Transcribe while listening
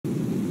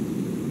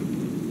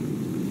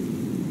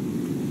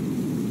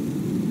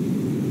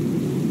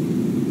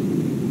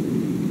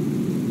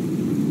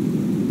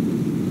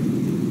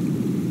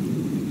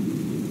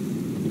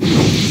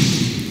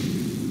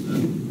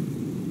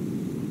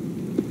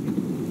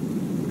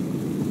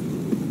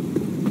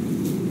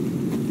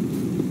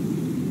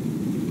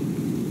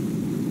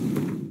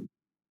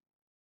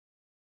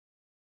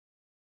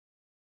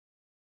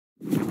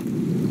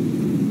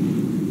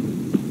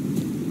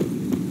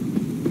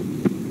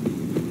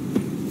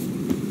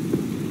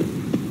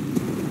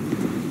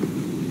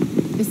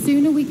The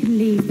sooner we can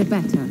leave, the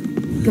better.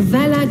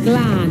 Gavella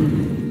Glan.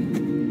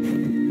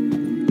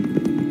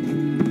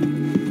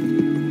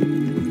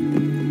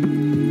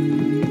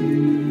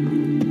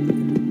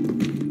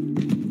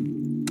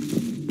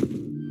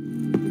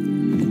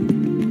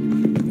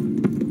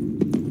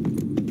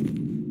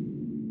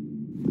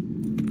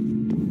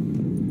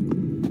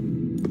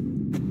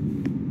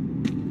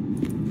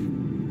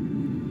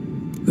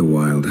 The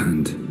Wild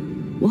Hunt.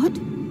 What?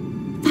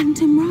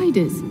 Phantom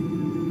Riders?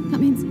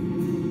 That means...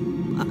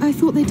 I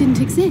thought they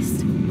didn't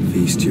exist.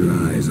 Feast your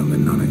eyes on the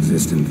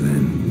non-existent,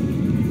 then.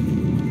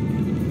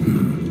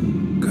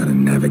 Got a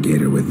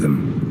navigator with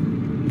them.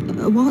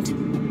 What?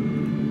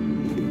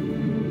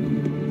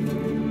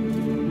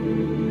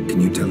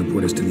 Can you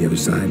teleport us to the other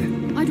side?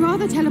 I'd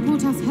rather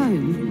teleport us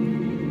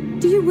home.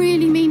 Do you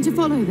really mean to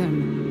follow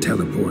them?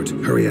 Teleport.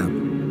 Hurry up.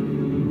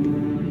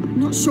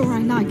 Not sure I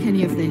like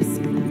any of this.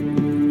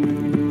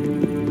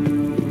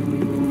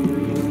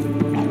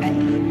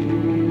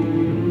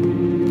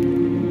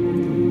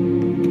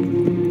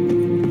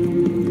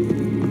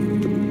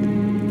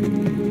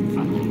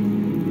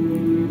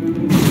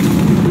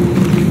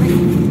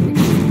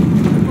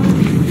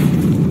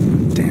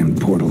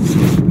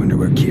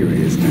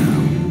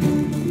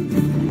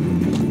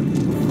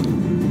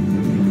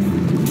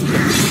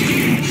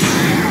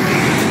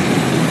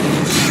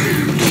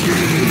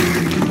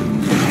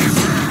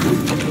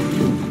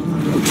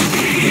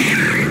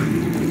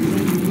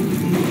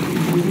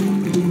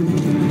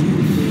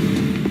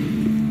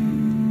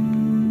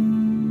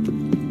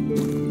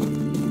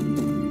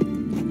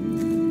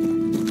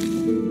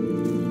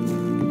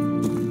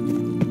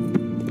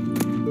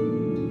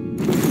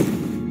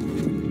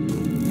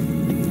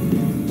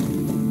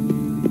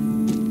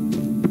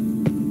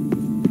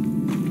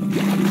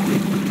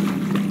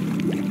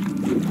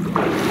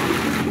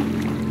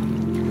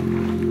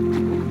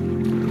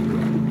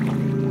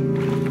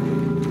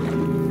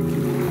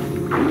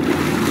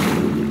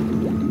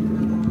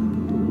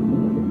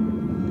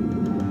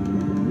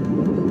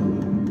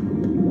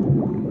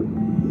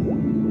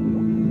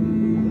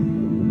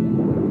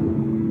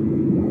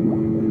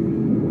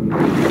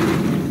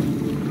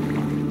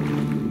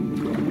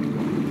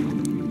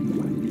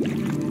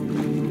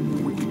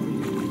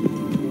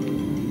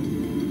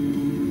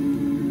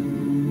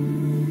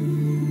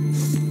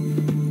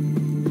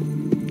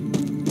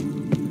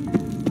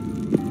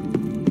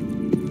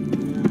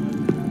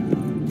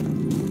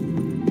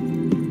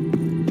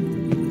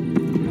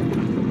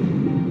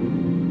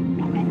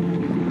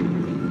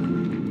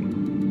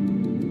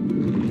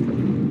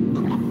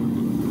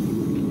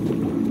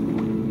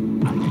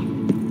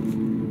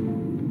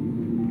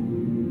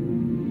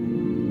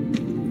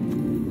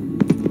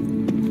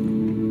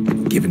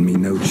 Given me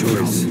no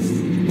choice.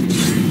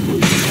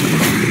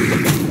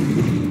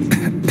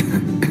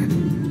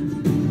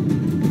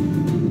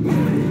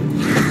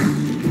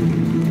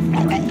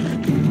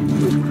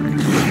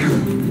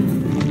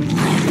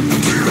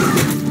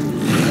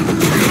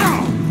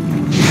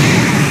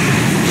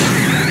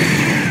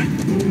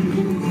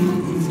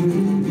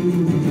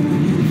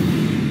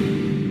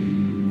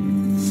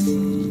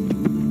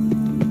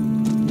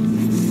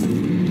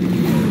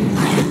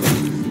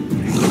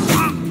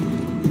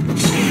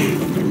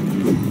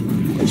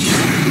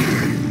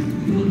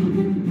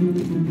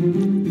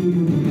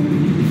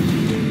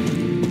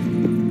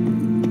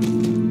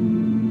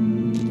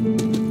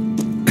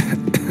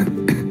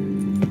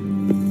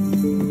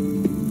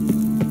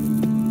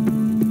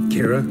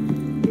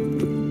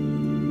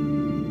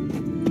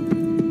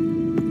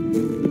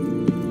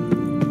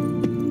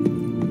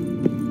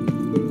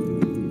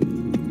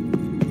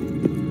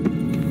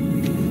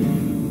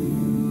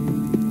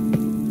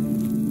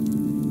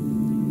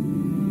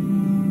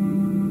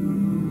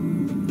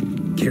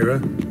 Kira?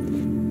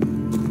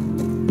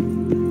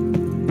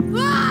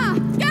 Ah!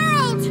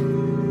 Geralt!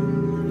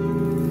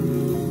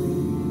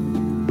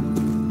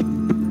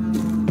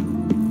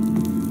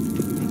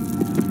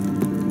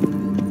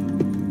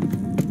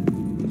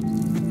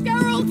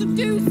 Geralt,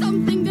 do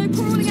something! They're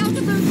crawling out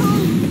of those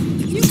holes!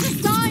 Use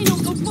a sign or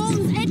your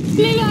bombs edge...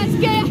 Lillard,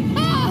 Geralt!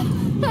 Ah!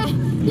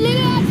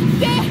 Lillard,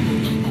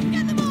 Geralt!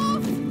 Get them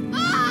off!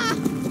 Ah!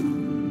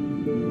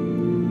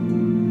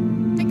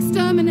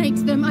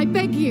 Exterminate them, I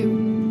beg you!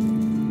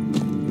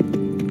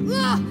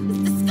 It's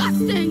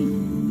disgusting!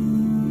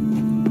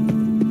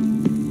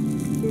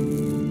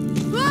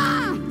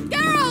 Ah!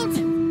 Geralt!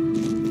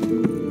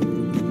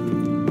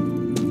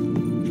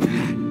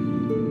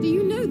 Do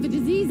you know the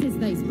diseases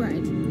they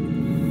spread?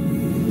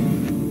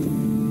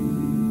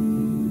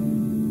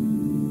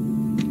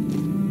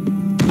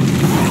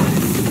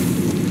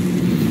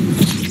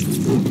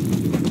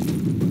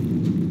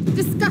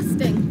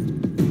 Disgusting!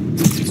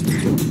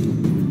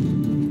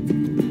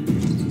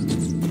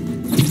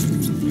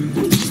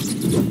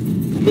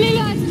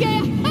 Lillard,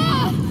 Geralt! Ah!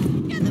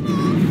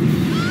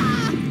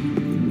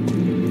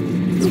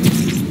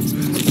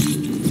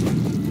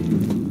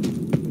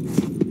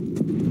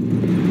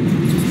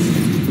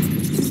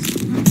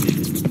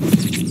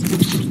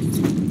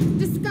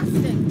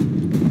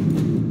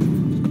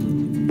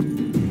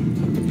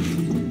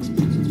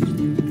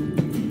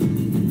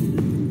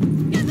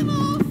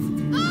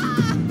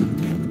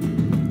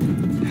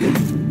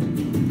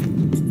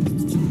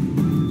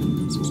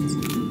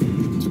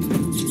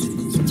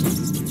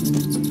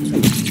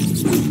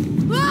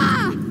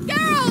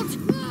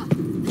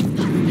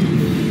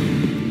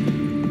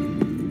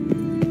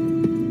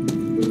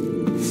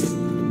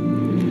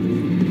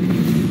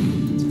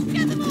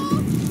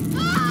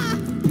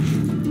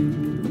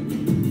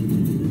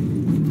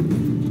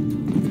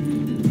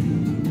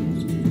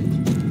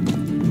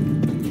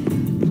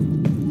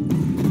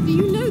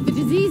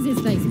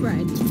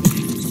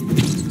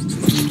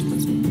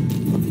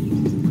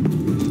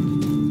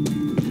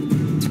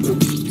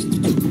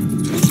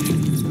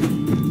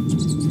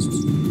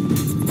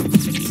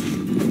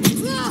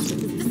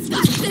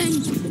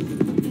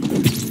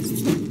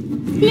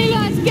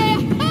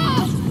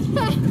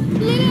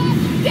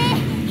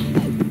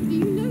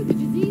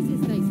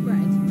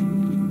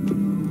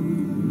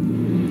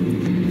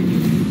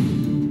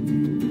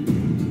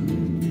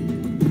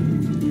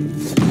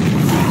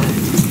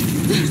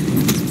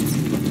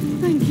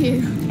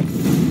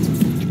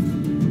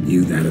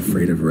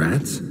 of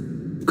rats?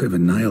 Could have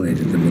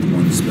annihilated them with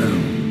one spell.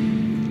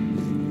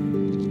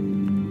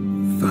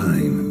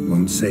 Fine,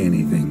 won't say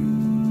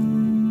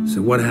anything.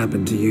 So what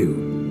happened to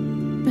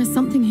you? There's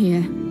something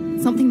here.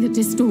 Something that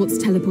distorts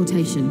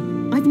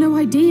teleportation. I've no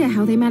idea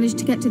how they managed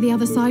to get to the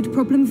other side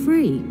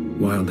problem-free.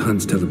 Wild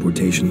Hunt's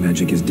teleportation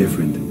magic is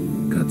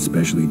different. Got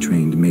specially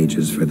trained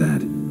mages for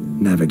that.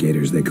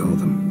 Navigators, they call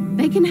them.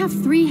 They can have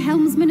 3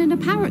 helmsmen and a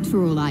parrot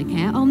for all I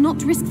care. I'll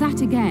not risk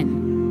that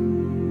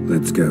again.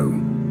 Let's go.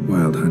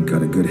 Wild Hunt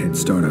got a good head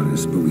start on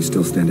us, but we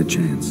still stand a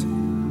chance.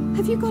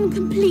 Have you gone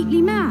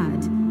completely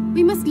mad?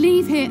 We must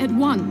leave here at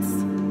once.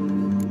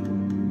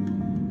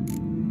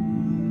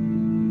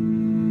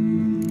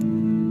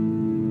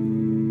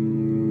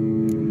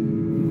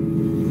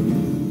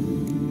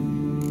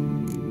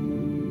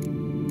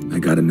 I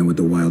gotta know what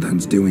the Wild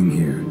Hunt's doing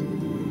here.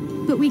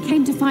 But we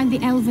came to find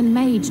the elven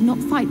mage, not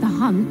fight the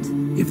hunt.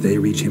 If they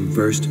reach him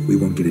first, we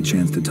won't get a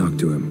chance to talk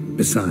to him.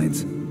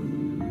 Besides...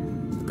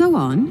 Go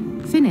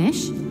on,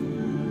 finish.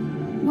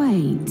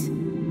 Wait,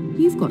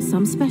 you've got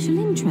some special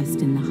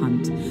interest in the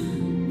hunt.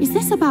 Is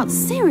this about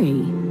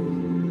Ciri?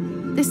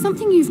 There's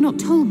something you've not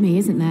told me,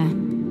 isn't there?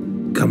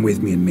 Come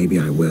with me and maybe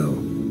I will.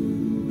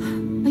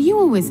 Are you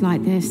always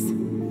like this?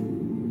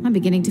 I'm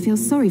beginning to feel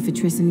sorry for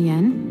Triss and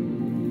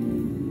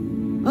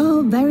Yen.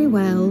 Oh, very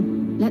well.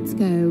 Let's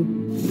go.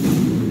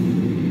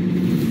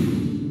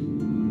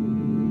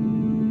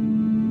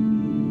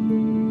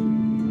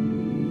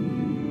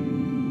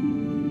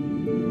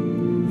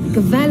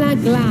 Gavella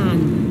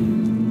Glan.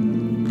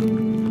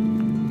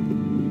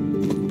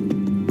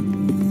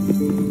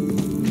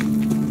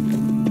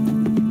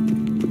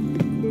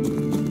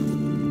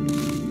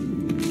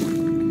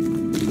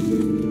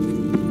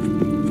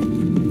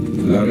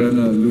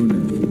 Larena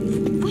Lunet.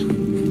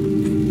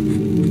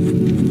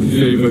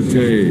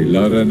 Levate,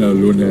 Larena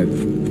Lunet.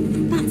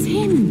 That's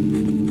him.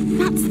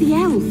 That's the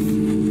elf.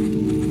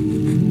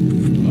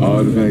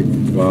 Arveg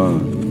va,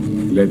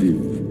 Ledi.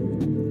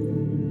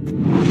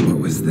 What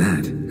was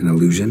that? An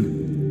illusion?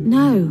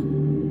 No,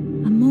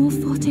 a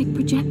morphotic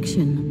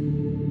projection.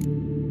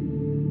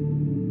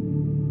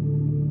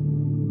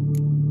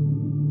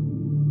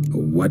 A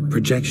what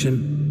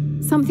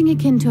projection? Something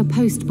akin to a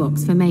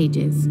postbox for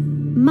mages.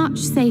 Much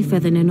safer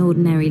than an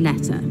ordinary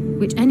letter,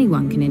 which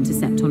anyone can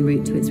intercept en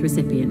route to its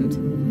recipient.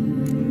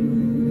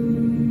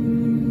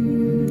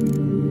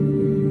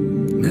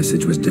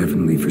 Message was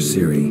definitely for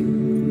Ciri,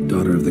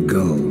 daughter of the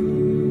Gull,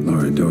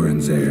 Lara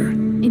Doran's heir.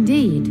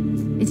 Indeed,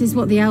 it is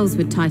what the elves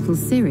would title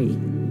Ciri.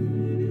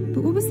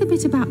 But what was the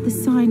bit about the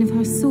sign of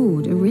her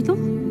sword? A riddle?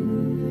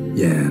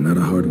 Yeah, not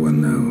a hard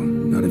one though.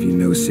 Not if you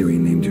know Ciri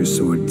named her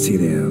sword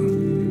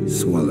Tirel,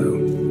 swallow.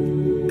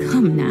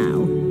 Come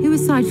now, who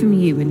aside from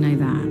you would know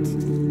that?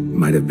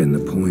 Might have been the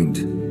point.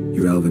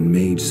 Your elven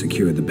mage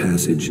secured the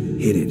passage,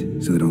 hid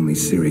it, so that only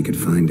Ciri could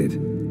find it.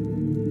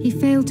 He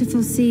failed to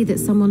foresee that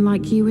someone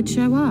like you would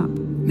show up.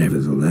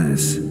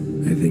 Nevertheless,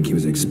 I think he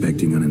was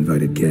expecting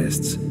uninvited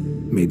guests.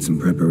 Made some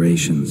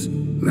preparations.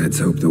 Let's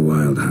hope the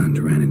Wild Hunt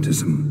ran into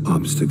some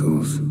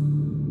obstacles.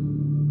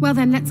 Well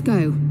then, let's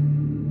go.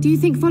 Do you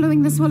think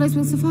following the swallows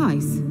will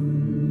suffice?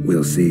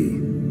 We'll see.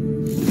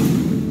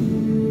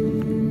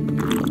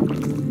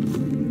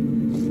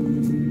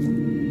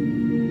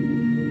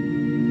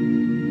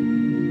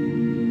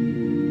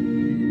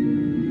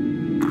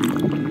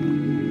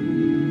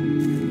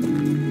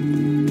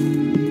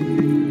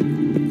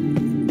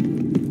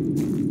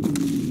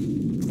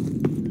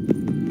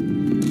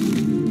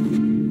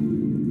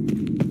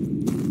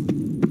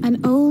 An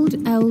old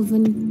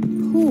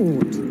elven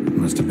port.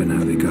 Must have been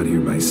how they got here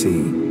by sea.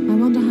 I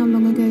wonder how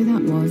long ago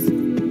that was.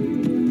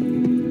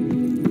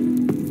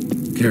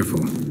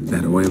 Careful.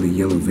 That oily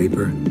yellow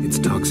vapor, it's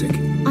toxic.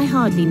 I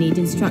hardly need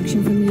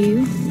instruction from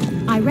you.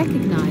 I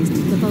recognized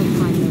the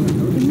Volpine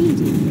Morel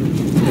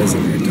immediately.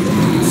 Doesn't it?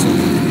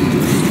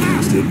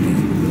 Did me.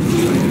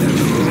 Tried it out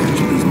with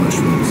after these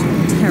mushrooms.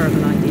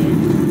 Terrible idea.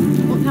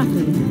 What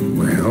happened?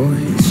 Well,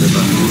 he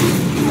survived.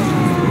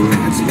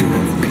 Rats here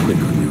awfully quick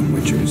on young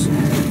witchers.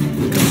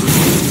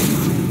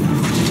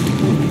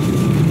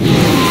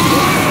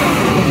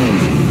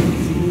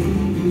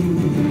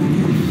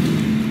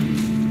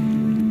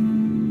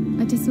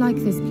 I dislike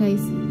this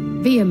place.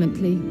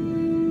 Vehemently.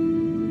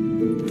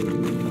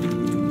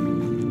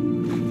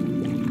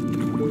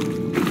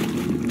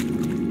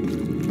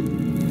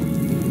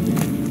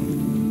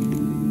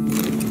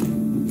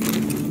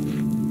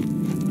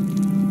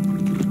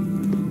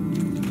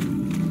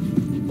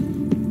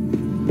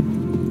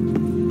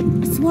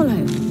 A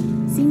swallow.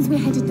 Seems we're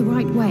headed the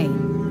right way.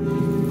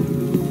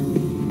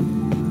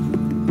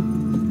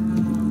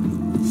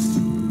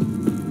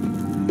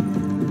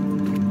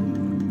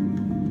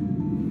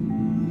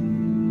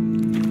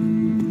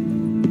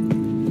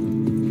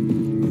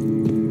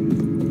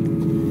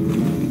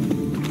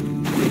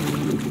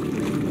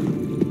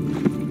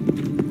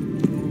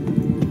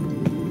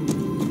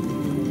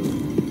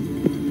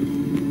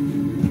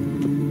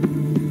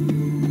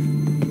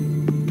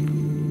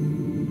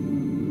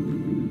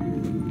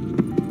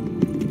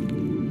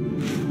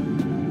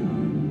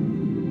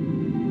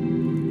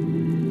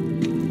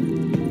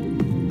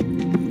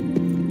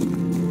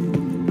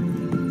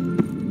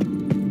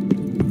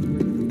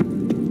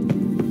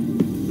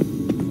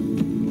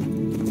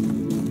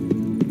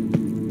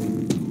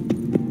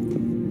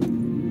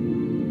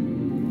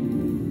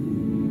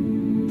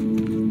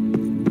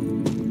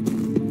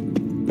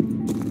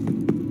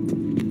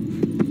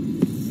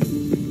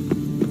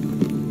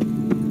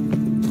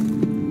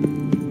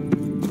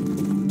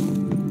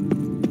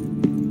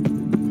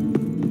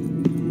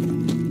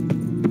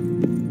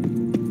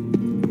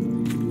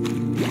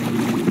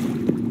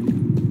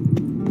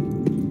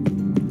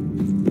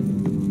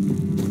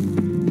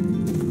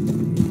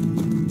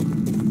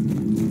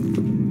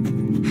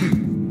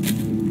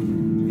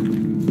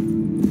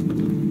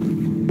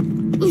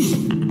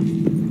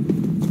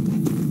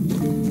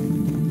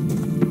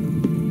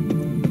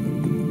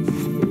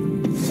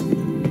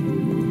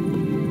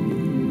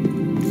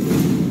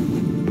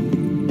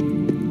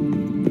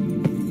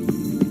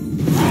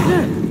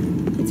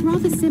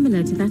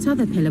 similar to that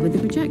other pillar with the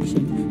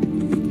projection.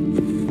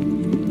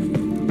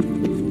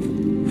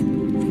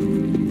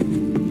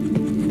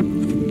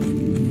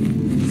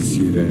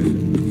 Sirel,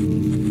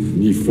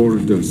 ni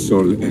forda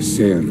sol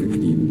esser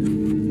in.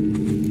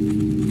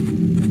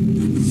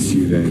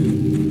 Sirel,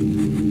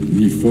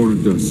 ni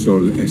forda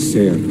sol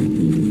esser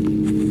in.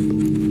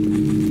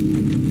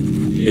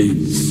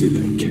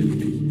 Eisila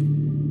kelpi.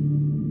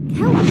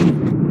 Kelpie?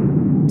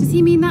 Does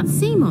he mean that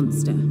sea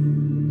monster?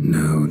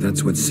 No,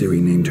 that's what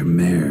Ciri named her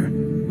mare.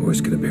 Horse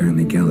could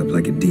apparently gallop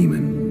like a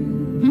demon.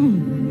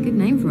 Good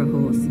name for a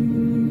horse.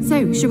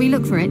 So, shall we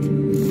look for it?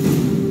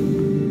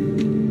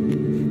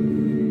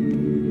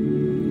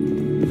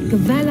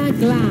 Gavella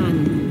Glan.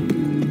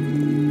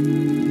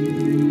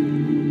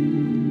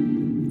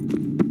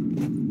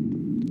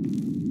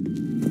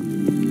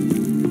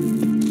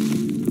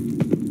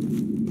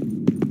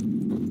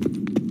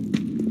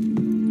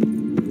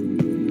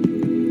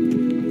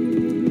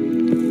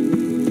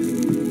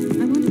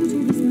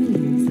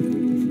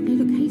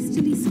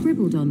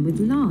 On with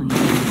lines.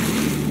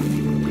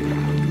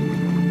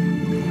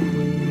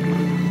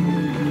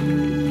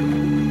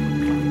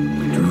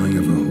 Drawing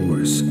of a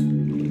horse.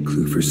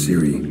 Clue for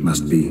Ciri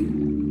must be.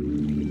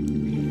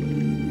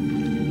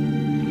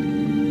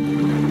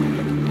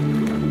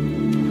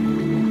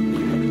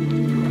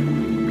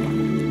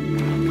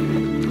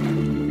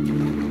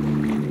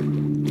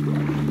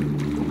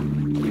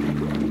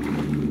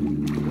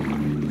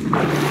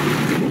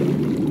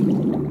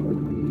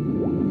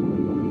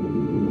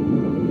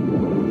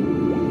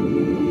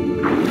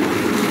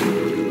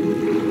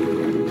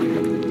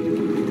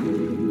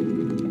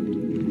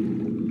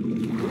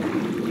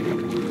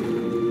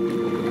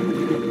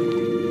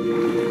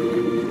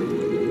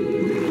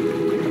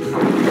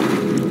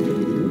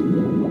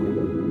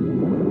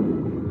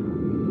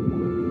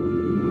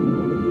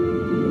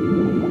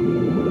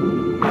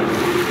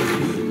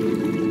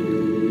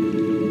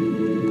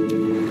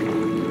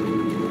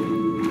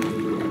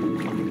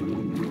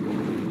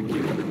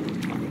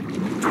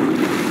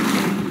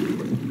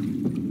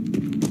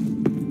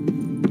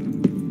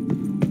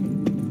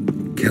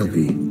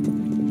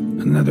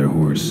 Another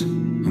horse.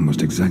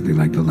 Almost exactly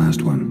like the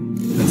last one.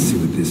 Let's see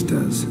what this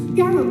does.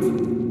 Geralt,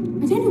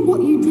 I don't know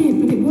what you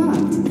did, but it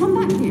worked. Come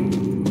back here.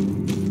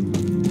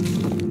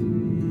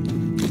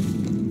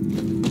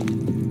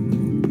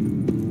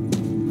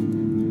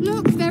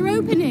 Look, they're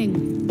opening.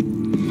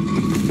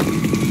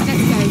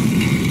 Let's go.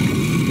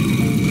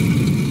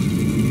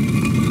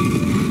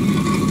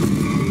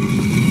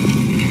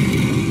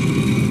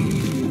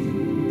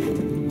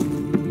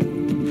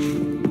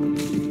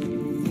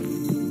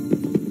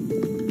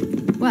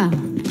 Well,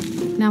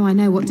 now I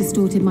know what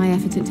distorted my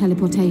effort at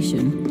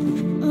teleportation.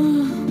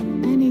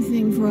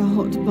 Anything for a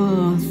hot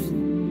bath.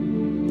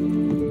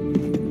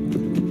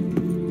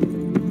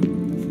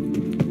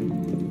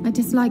 I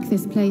dislike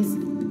this place,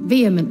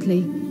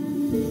 vehemently.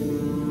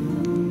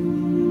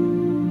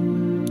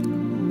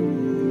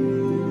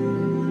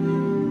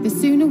 The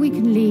sooner we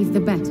can leave, the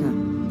better.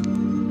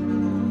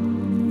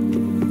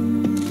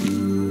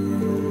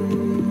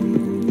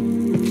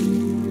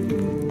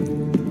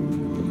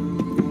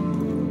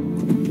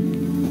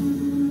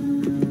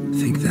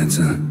 That's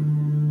a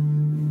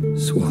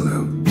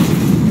swallow.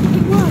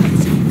 It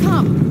worked!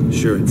 Come!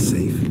 Sure it's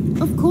safe?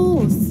 Of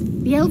course.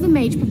 The Elven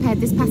Mage prepared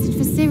this passage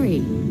for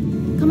Ciri.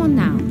 Come on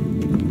now.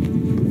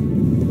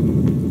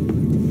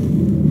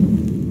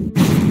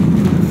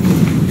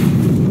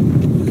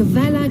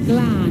 Gavella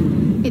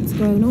Glan. It's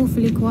grown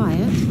awfully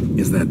quiet.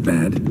 Is that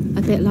bad?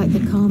 A bit like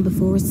the calm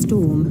before a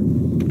storm.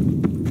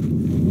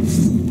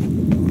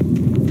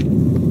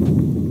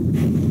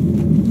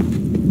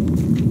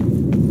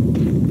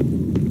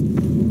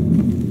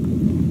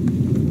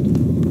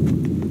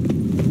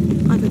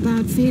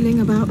 Feeling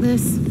about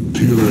this?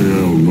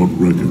 Tyrael not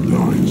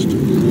recognized.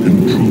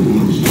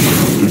 Intruders.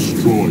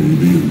 Destroy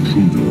the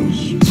intruders.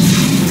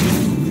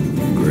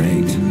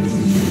 Great.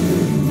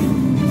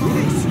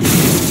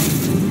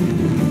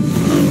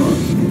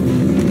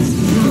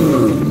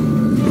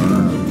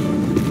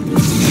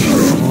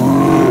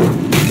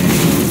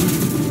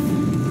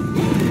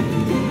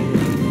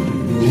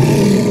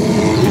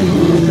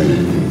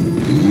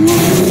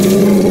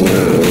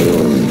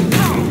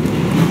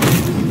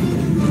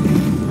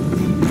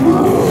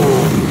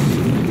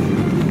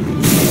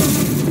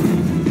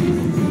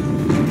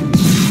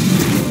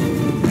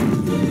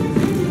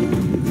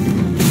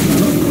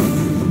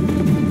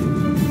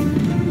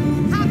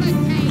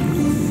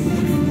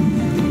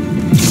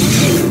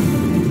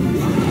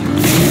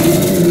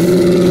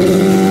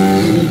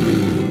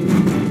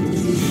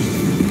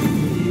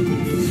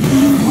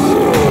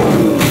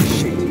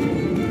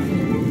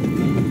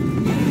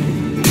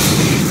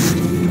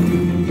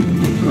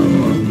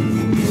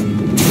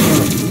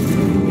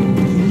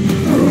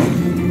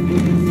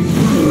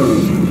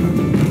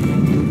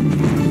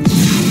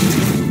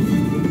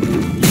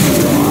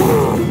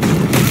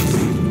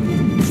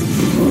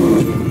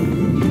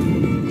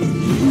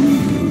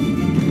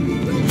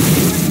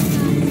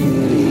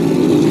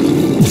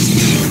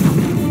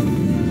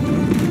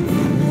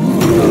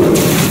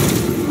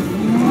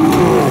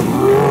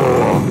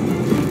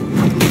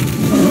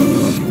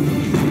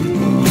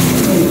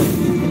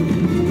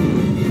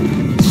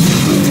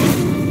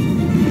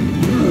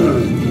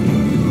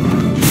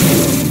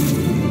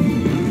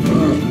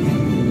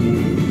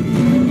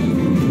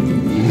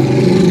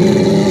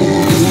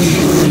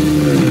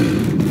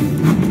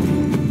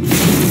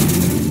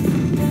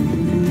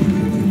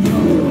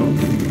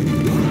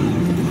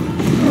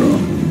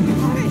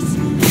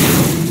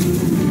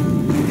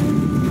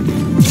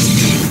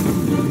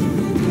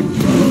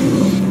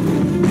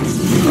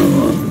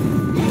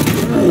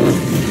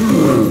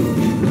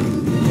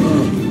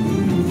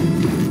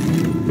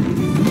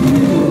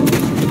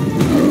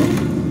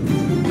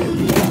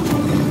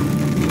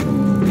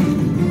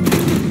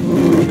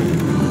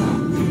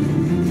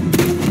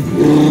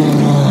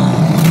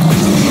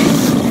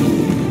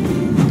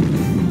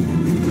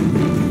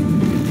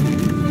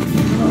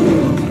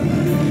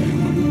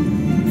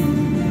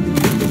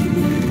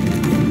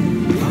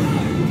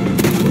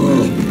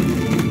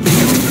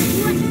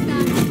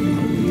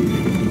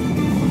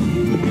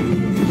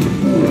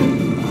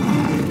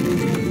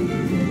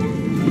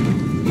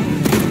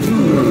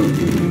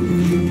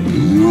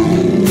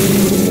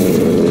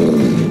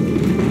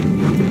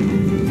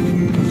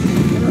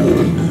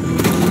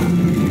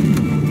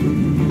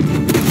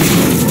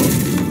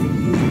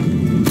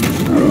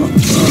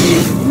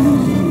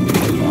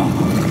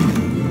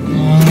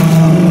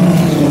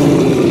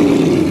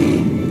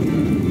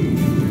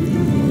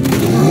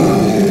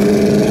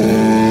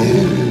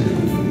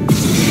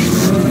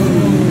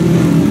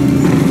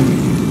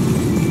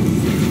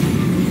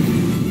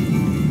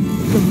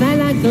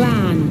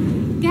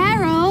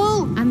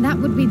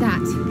 would be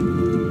that.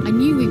 I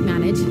knew we'd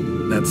manage.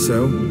 That's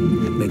so?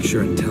 Make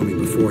sure and tell me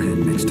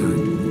beforehand next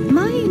time.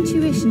 My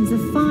intuition's a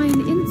fine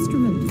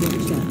instrument,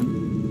 Watcher.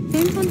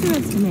 Don't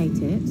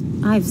underestimate it.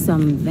 I've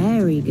some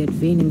very good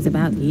feelings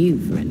about you,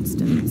 for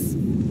instance.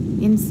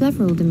 In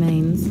several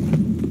domains.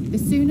 The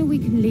sooner we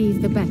can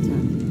leave, the better.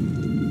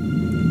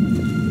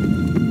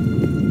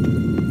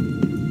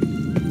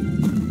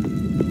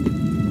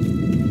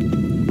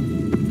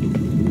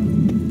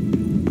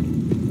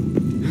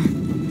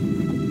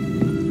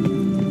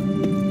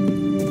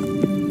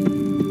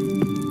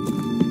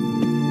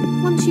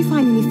 Once you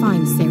finally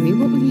find Siri,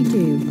 what will you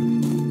do?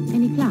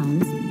 Any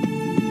plans?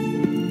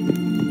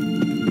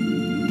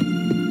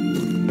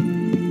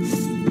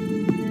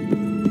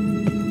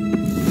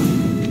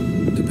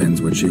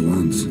 Depends what she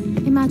wants.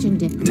 Imagine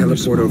different.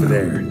 Teleport over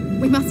there.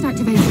 We must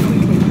activate it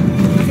quickly.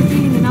 I've a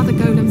feeling another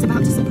golem's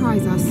about to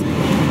surprise us.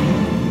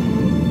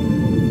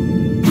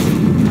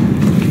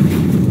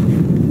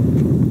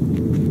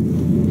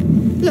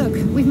 Look,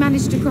 we've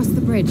managed to cross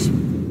the bridge.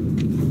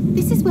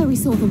 This is where we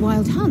saw the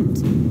wild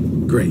hunt.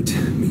 Great.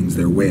 Means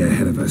they're way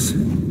ahead of us.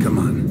 Come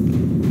on.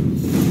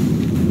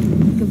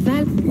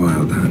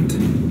 Wild hunt.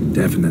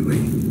 Definitely.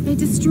 They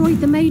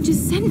destroyed the Major's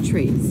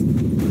sentries.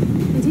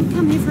 They didn't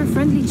come here for a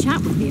friendly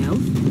chat with the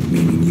elf.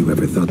 Meaning you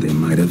ever thought they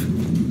might have?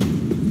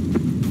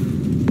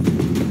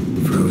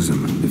 Froze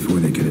them before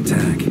they could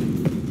attack.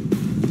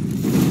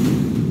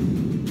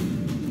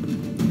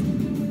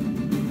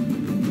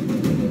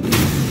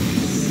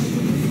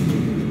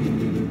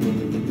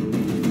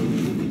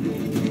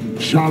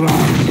 Shut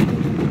up!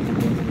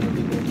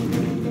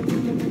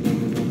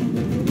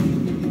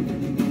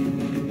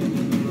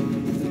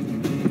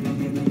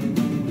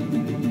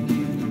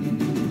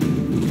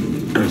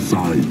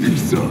 Esai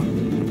Isa.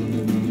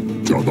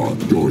 Jada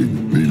Doin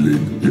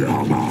Nilin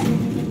Yama.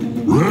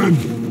 Ren!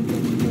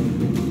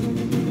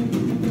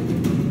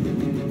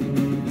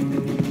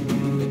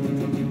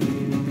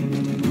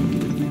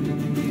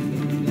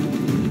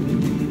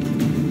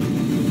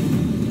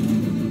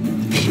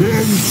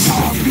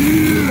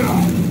 Kentamir!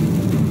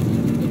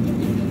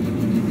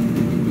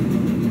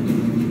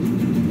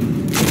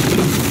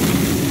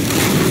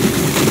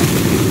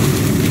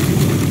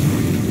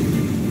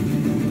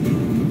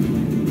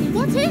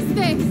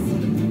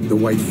 The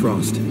white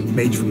frost.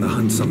 Mage from the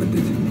hunt summoned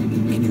it.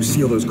 Can you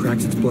seal those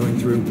cracks it's blowing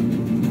through?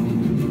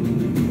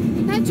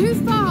 They're too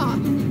far.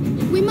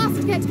 We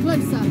must get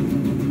closer.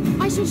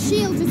 I shall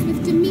shield us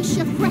with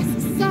Demetia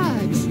Crest's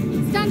surge.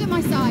 Stand at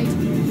my side.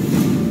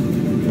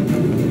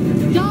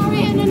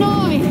 Darian and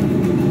I!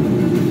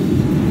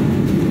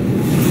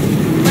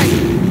 Right.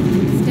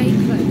 Stay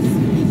close.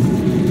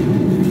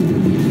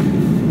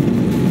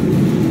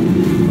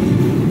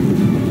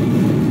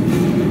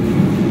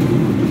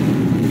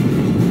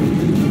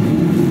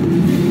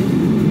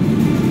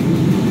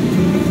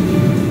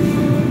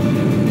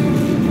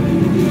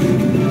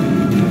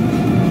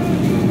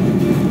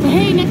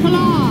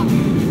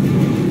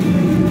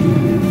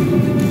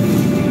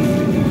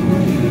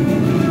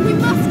 We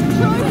must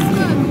close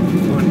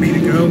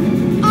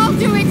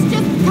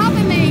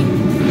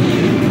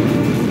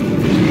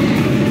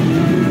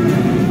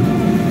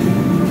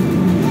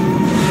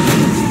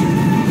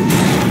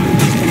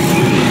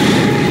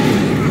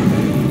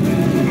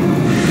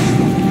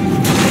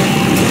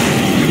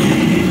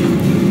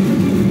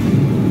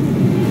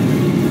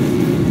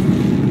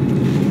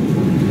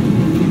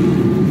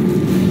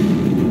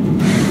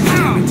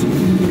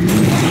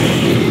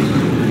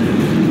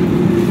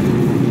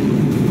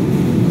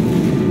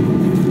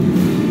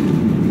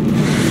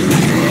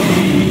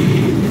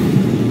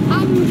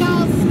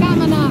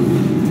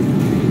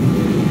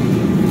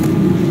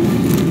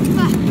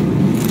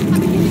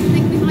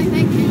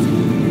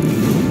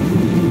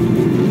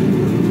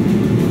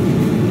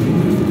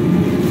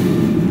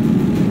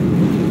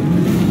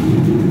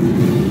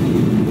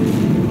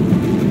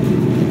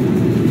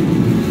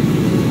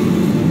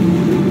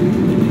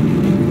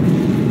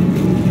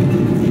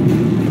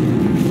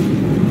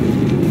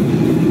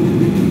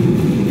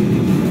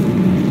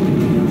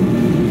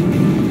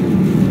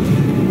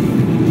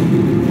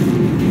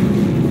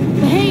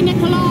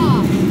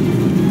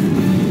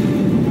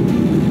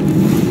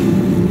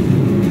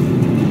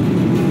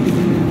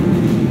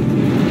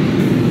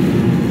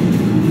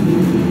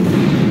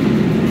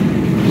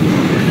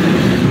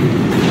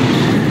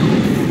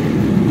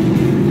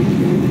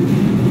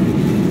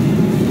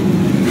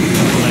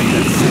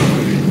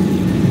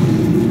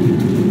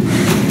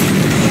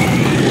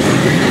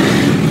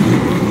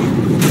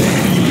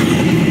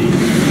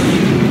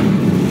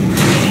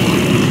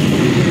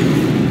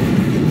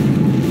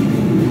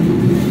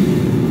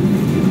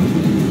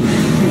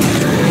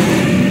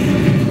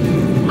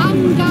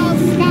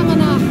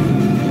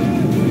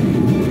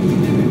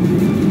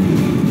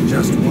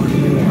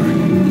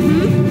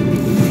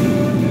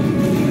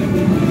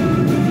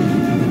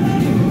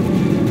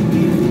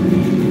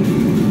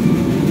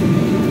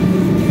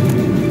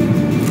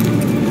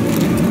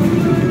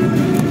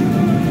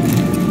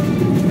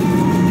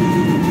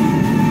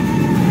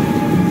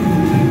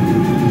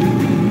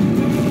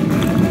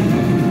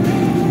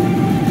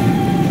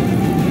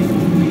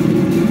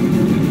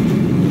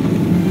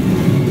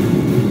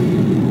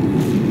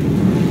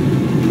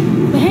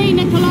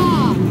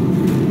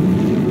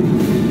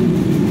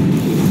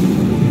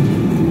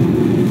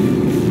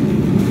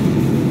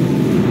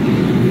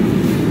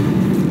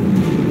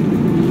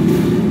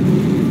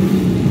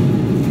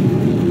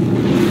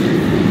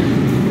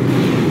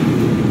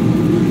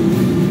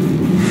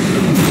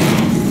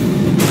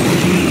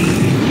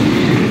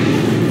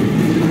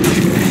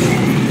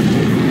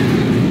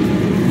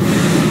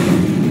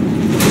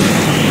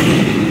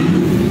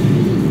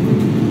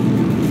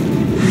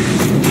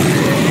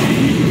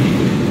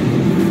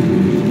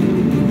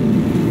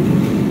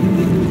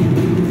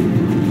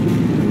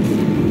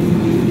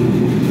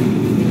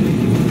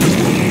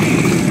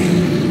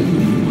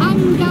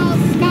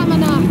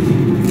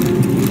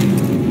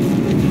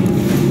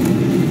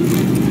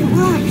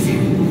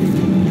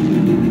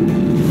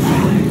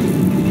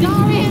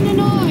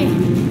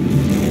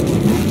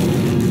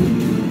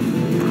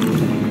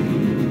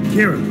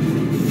Kira!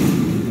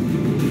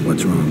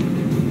 What's wrong?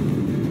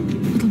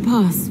 It'll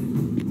pass.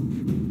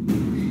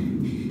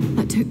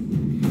 That took a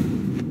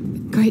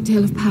great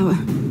deal of power.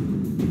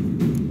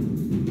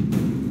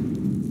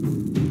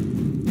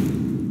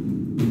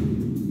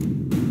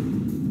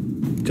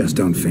 Just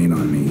don't faint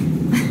on me.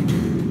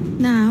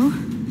 Now,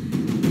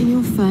 in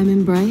your firm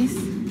embrace,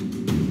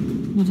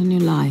 not in your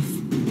life.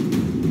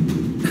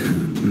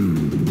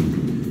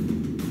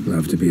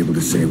 Love to be able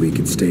to say we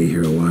could stay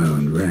here a while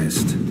and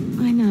rest.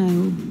 I know.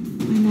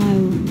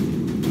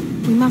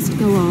 We must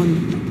go on.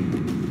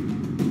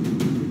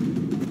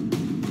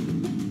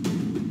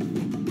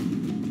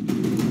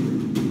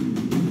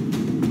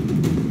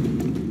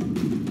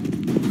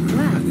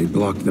 They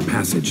blocked the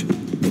passage.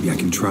 Maybe I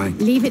can try.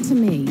 Leave it to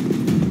me.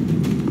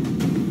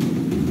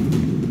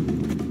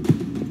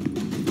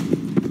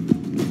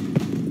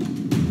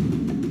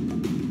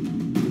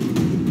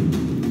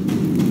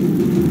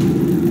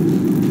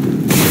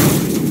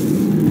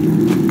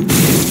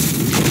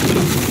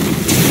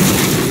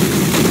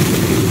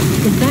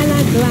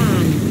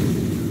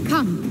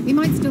 Come, we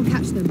might still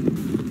catch them.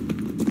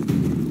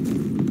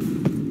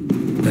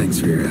 Thanks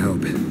for your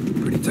help.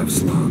 Pretty tough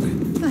slog.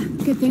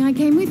 Good thing I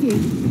came with you.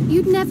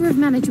 You'd never have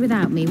managed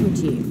without me, would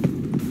you?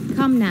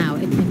 Come now,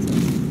 admit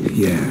it.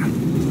 Yeah,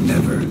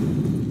 never.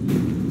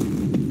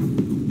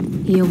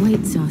 He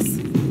awaits us.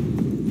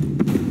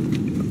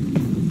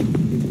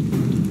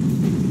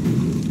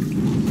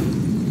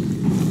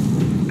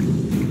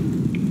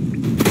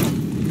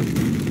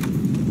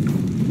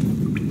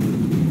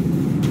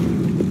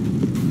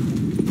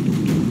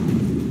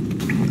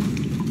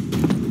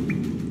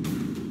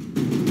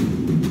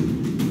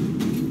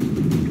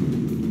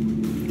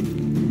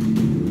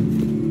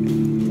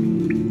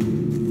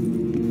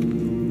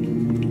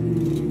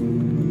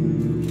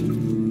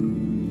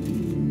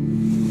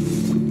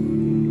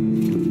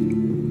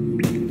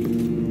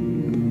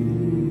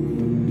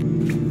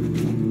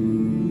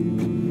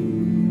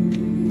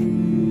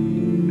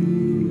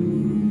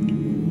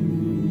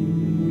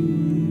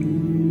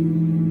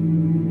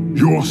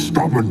 You're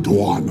stubborn,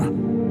 Tuan.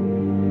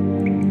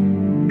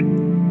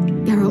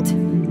 Geralt,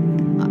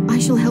 I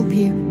shall help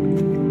you.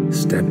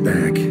 Step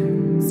back.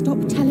 Stop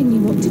telling me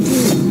what to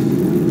do.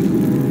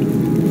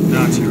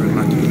 Not your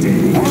lucky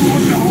day. I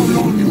wonder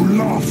how long you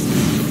last.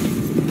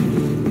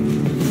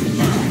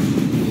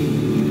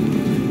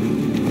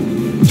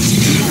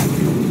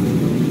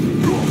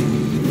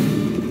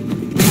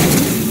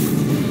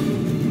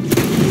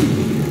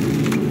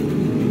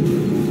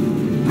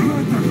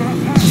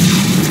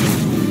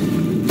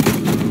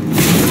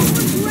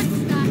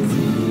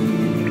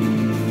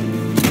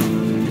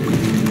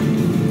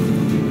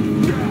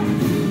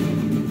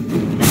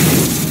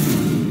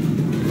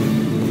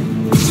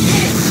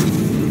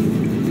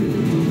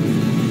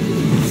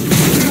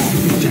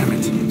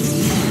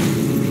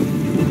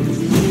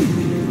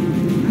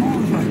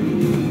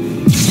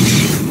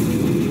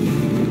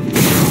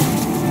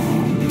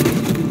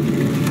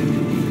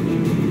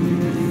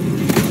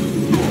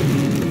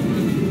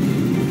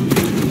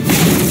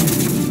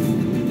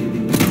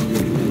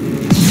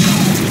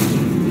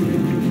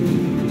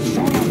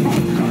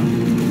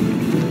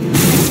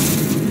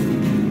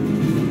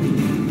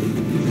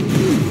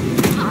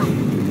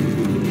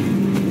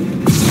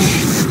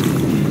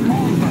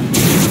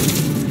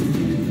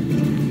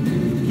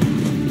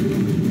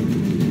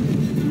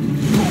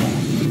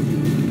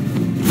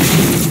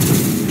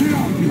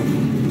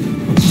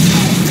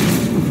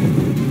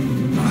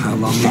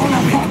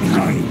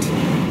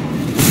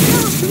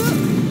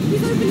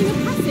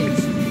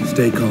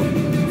 Stay calm.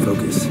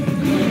 Focus.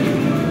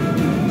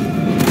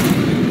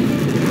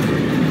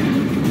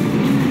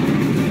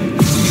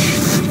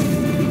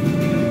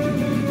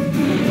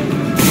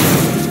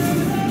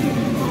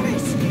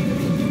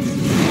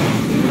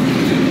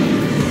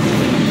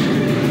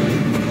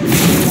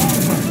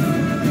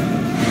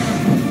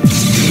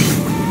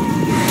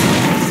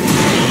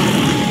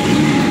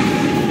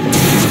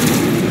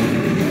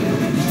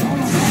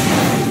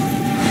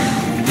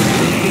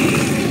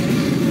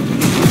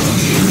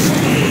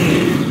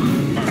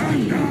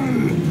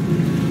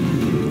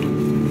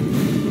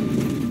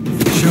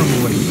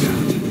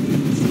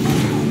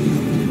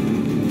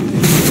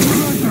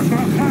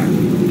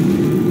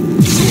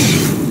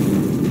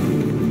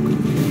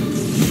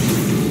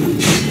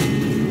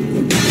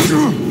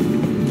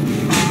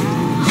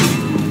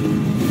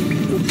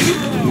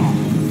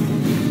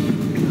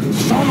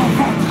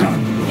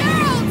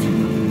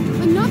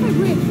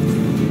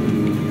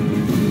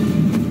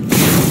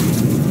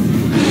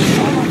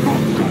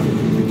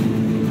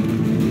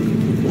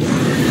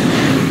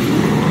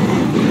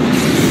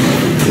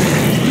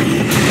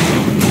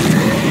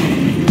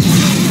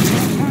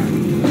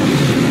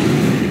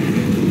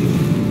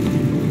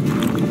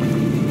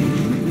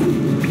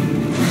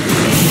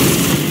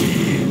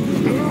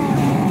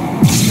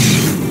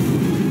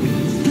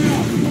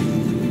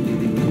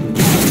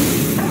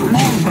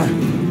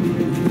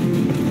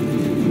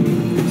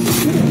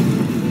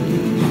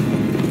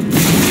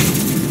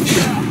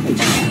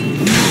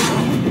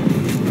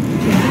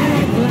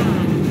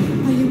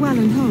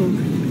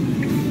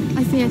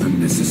 feared...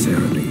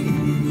 Unnecessarily.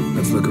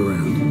 Let's look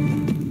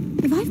around.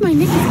 If I've my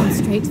knickers on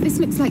straight, this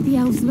looks like the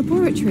elves'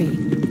 laboratory.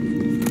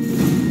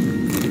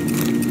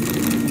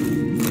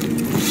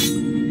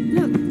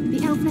 Look, the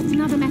elf left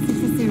another message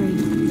for Ciri.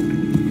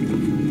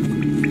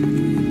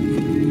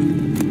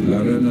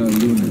 Larena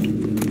Luna.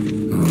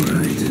 All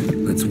right,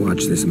 let's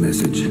watch this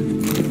message.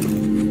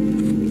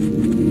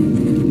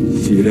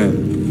 Cyril,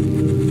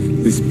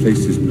 this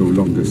place is no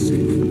longer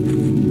safe.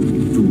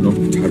 Do not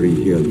tarry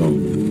here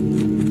long.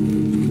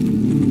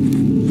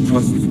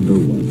 Trust no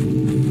one.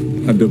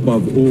 And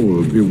above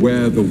all,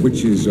 beware the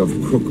witches of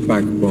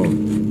Crookback Bog.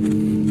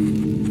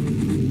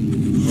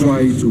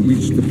 Try to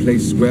reach the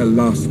place where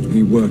last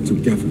we were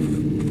together.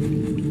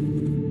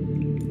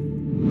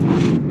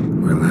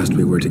 Where last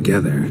we were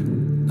together,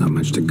 not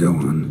much to go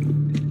on.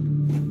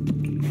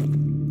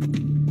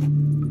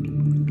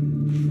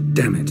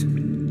 Damn it.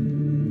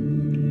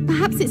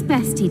 Perhaps it's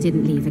best he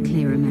didn't leave a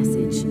clearer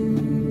message.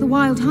 The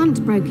Wild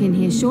Hunt broke in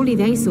here. Surely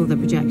they saw the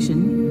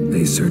projection.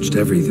 They searched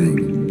everything,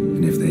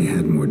 and if they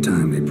had more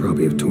time, they'd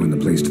probably have torn the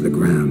place to the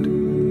ground.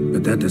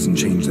 But that doesn't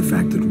change the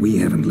fact that we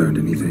haven't learned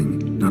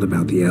anything. Not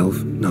about the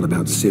elf, not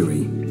about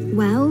Ciri.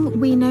 Well,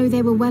 we know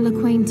they were well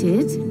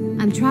acquainted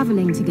and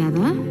traveling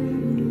together.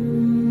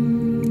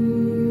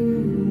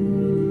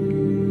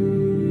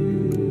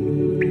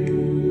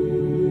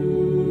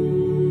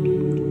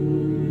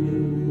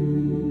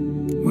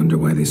 Wonder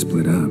why they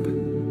split up.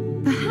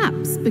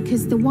 Perhaps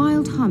because the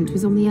Wild Hunt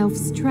was on the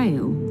elf's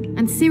trail,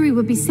 and Ciri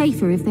would be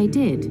safer if they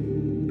did.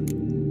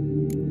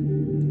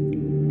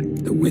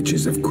 The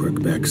witches of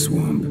Crookback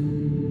Swamp.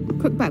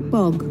 Crookback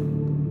Bog.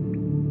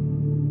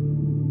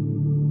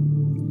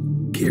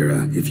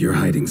 Kira, if you're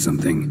hiding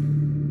something...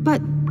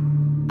 But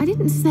I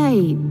didn't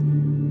say...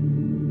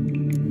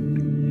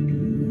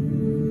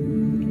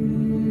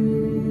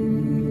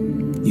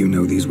 You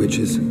know these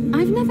witches?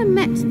 I've never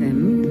met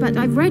them, but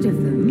I've read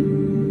of them.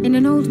 In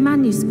an old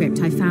manuscript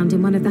I found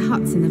in one of the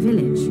huts in the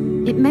village.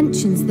 It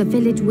mentions the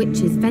village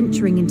witches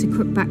venturing into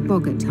Crookback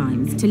Bog at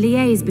times to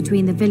liaise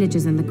between the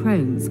villagers and the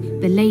crones,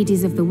 the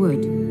ladies of the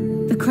wood.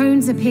 The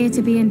crones appear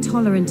to be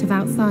intolerant of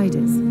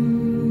outsiders,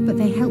 but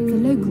they help the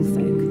local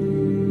folk.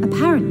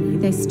 Apparently,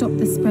 they stopped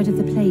the spread of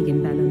the plague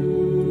in Bellum.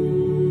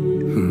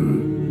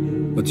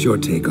 What's your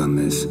take on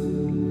this?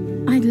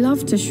 I'd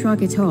love to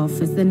shrug it off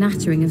as the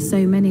nattering of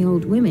so many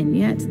old women,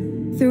 yet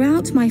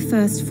throughout my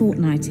first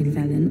fortnight in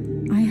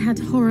Velen, I had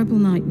horrible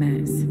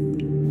nightmares.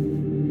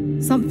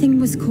 Something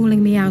was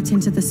calling me out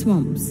into the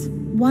swamps.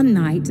 One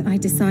night, I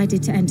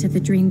decided to enter the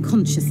dream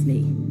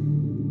consciously,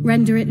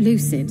 render it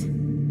lucid.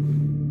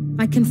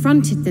 I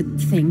confronted the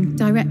thing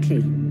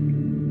directly.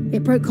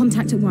 It broke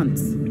contact at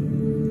once.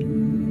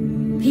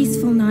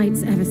 Peaceful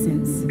nights ever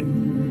since.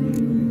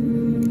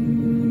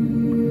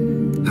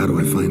 How do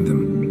I find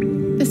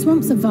them? The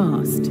swamps are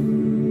vast,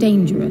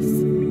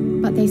 dangerous,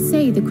 but they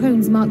say the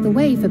crones mark the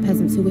way for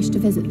peasants who wish to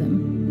visit them.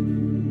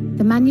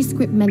 The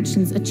manuscript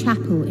mentions a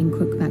chapel in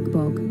Crookback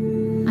Bog,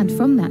 and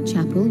from that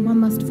chapel one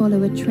must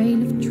follow a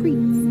trail of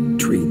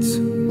treats. Treats?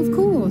 Of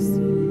course.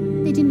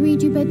 They didn't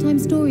read you bedtime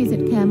stories at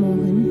Kaer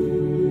Morhen.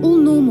 All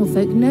normal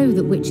folk know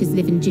that witches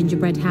live in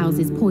gingerbread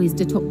houses poised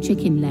atop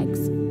chicken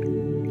legs.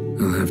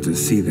 I'll have to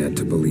see that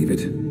to believe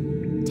it.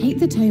 Take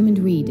the tome and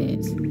read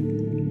it.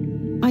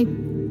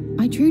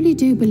 I truly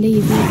do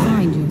believe you'll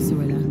find your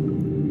Cirilla.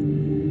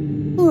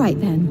 All right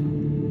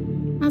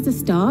then. As a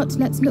start,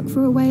 let's look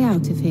for a way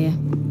out of here.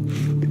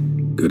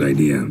 Good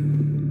idea.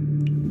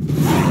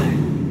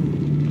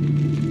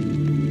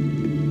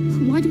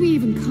 Why do we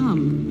even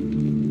come?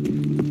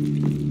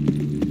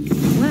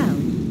 Well...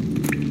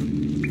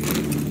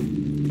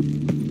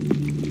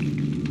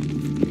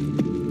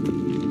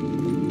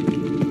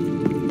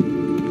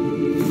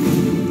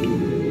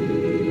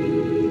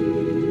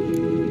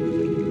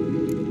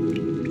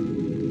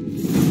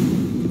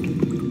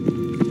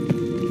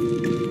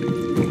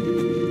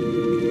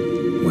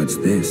 What's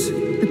this?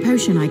 The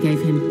potion I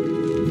gave him.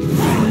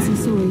 Once he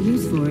saw a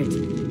use for it,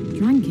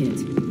 drank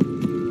it.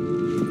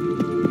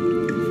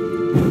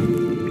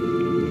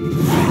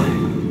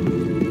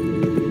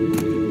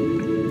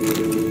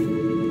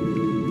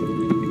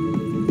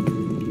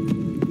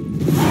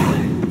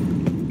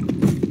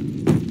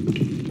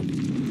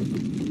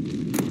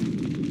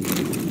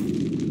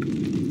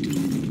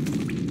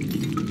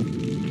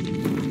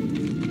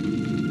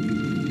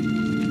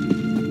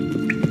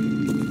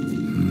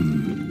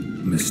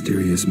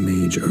 Mysterious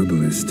mage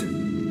herbalist.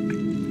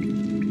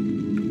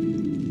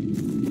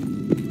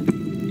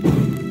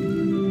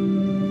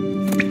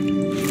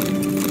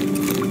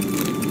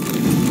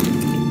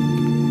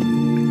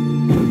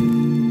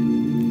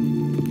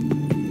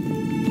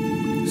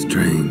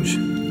 Strange.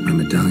 My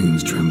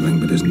medallion's trembling,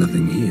 but there's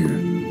nothing here.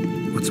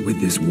 What's with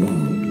this wall?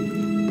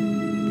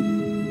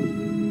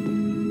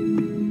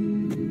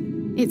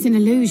 It's an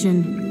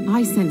illusion.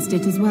 I sensed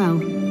it as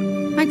well.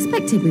 I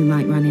expected we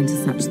might run into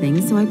such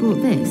things, so I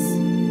brought this.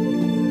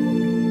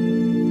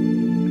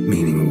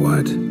 Meaning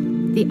what?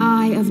 The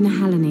Eye of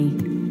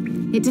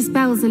Nahalani. It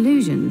dispels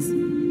illusions.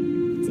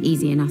 It's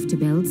easy enough to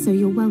build, so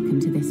you're welcome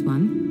to this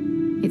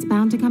one. It's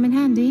bound to come in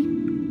handy.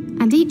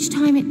 And each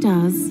time it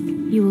does,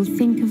 you will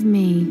think of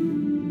me.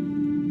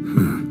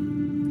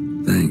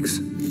 Thanks.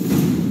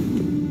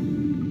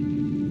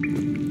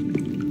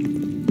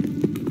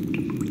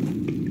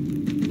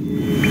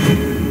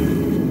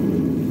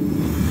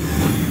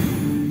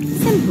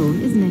 Simple,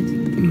 isn't it?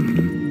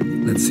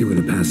 Let's see where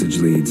the passage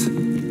leads.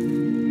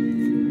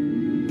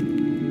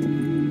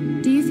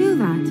 Do you feel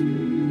that?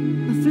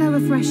 A flow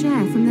of fresh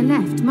air from the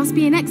left. Must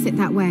be an exit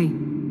that way.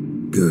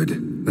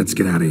 Good. Let's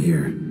get out of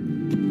here.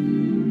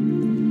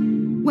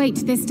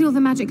 Wait, there's still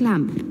the magic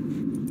lamp.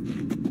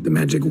 The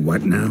magic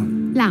what now?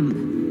 Lamp.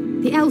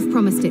 The elf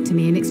promised it to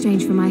me in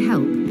exchange for my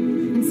help.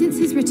 And since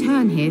his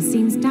return here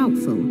seems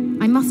doubtful,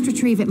 I must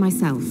retrieve it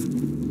myself.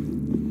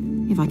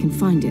 If I can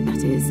find it,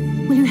 that is.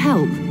 Will you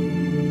help?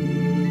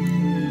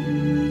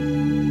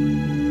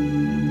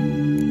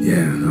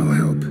 Yeah, I'll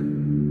help.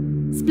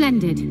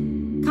 Splendid.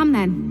 Come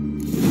then.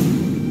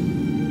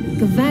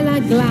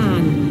 Gavella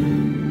Glan.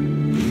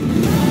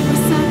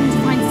 We're certain to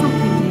find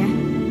something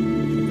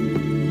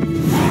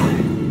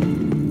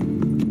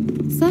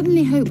here.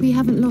 Certainly hope we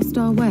haven't lost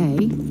our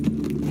way.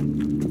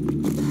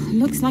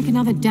 Looks like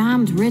another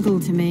damned riddle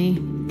to me.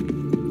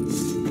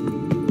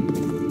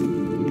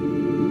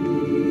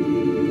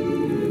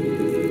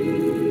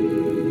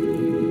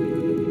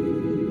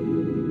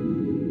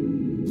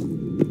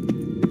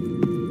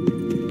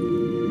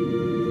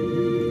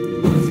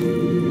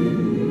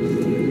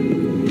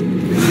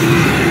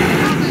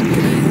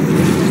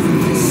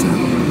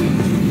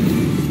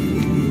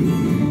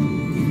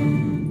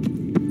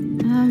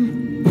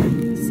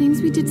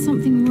 Seems we did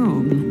something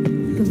wrong.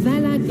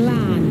 Gavella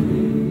Glan.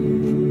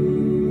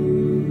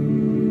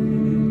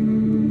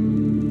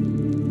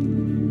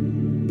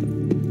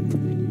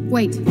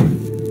 Wait.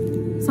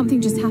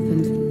 Something just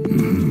happened.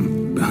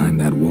 Behind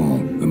that wall,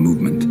 a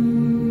movement.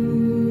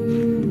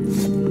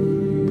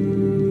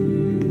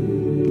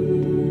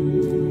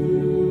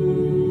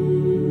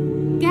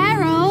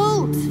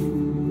 Geralt!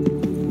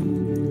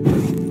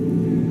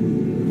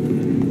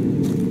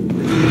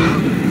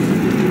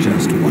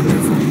 Just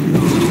wonderful.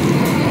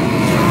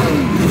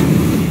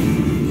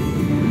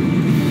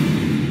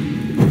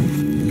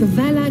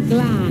 Gavella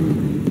Glan.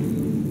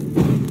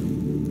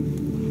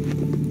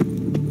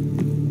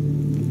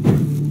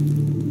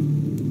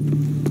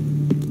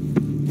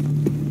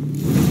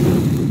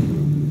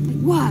 It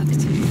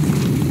worked.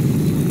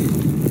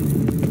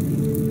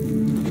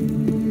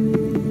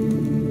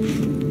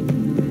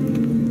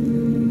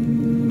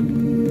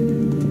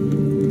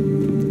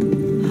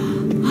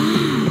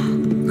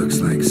 Looks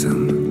like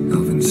some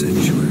elven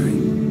sanctuary.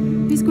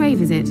 Whose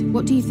grave is it?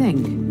 What do you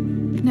think?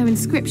 No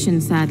inscription,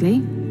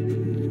 sadly.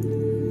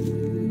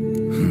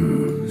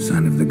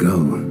 Sign of the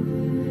gull.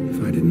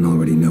 If I didn't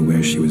already know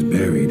where she was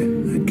buried,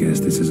 I'd guess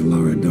this is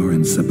Laura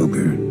Doran's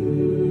sepulcher.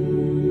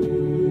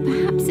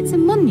 Perhaps it's a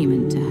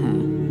monument to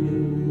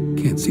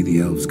her. Can't see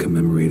the elves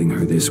commemorating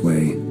her this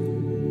way.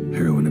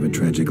 Heroine of a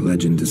tragic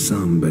legend to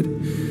some, but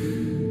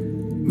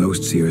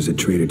most see her as a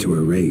traitor to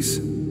her race,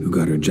 who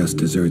got her just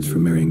deserts for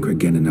marrying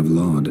Cregennan of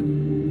Laud.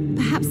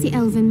 Perhaps the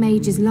elven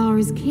mage is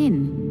Lara's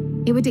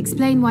kin. It would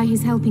explain why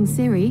he's helping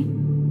Ciri.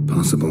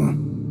 Possible.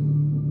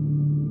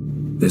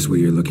 This what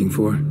you're looking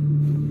for?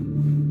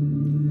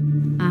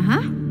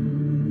 Uh-huh.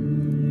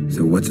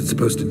 So what's it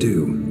supposed to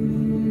do?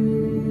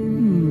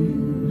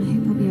 I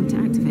hope I'll be able to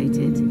activate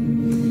it.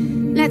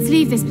 Let's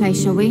leave this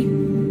place, shall we?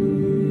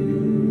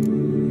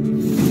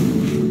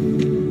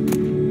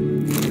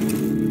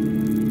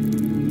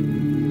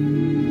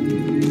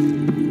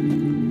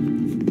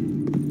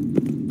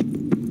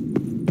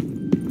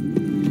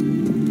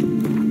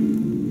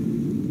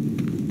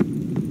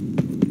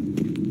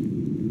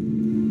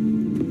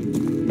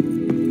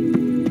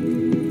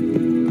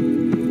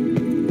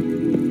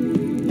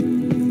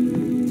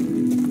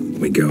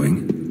 We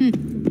going?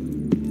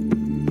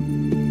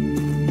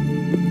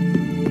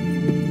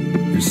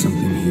 There's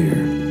something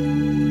here.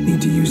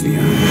 Need to use the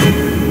eye.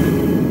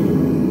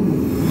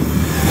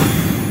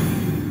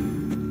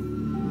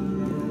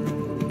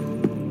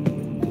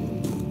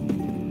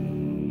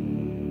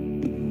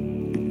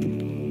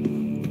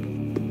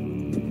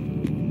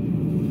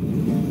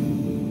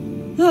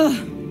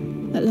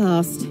 At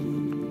last.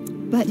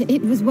 But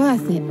it was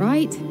worth it,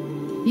 right?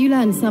 You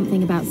learned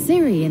something about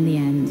Ciri in the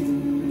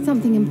end.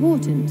 Something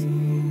important.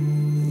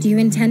 Do you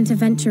intend to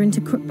venture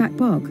into Crookback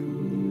Bog?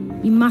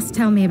 You must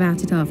tell me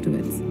about it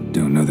afterwards.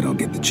 Don't know that I'll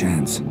get the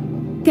chance.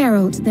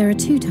 Geralt, there are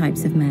two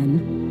types of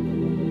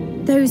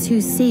men. Those who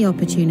see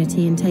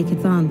opportunity and take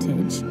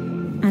advantage,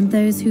 and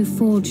those who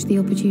forge the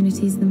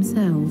opportunities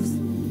themselves.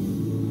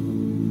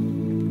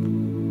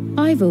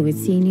 I've always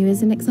seen you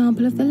as an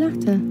example of the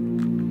latter.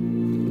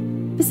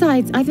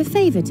 Besides, I've a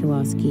favor to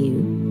ask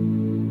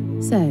you.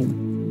 So,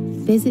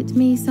 visit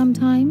me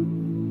sometime?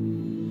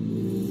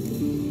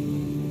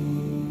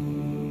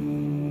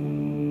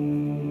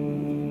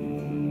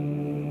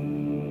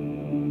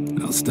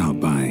 I'll stop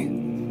by.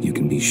 You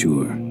can be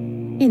sure.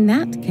 In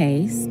that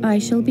case, I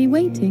shall be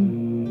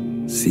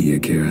waiting. See ya,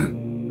 Kira.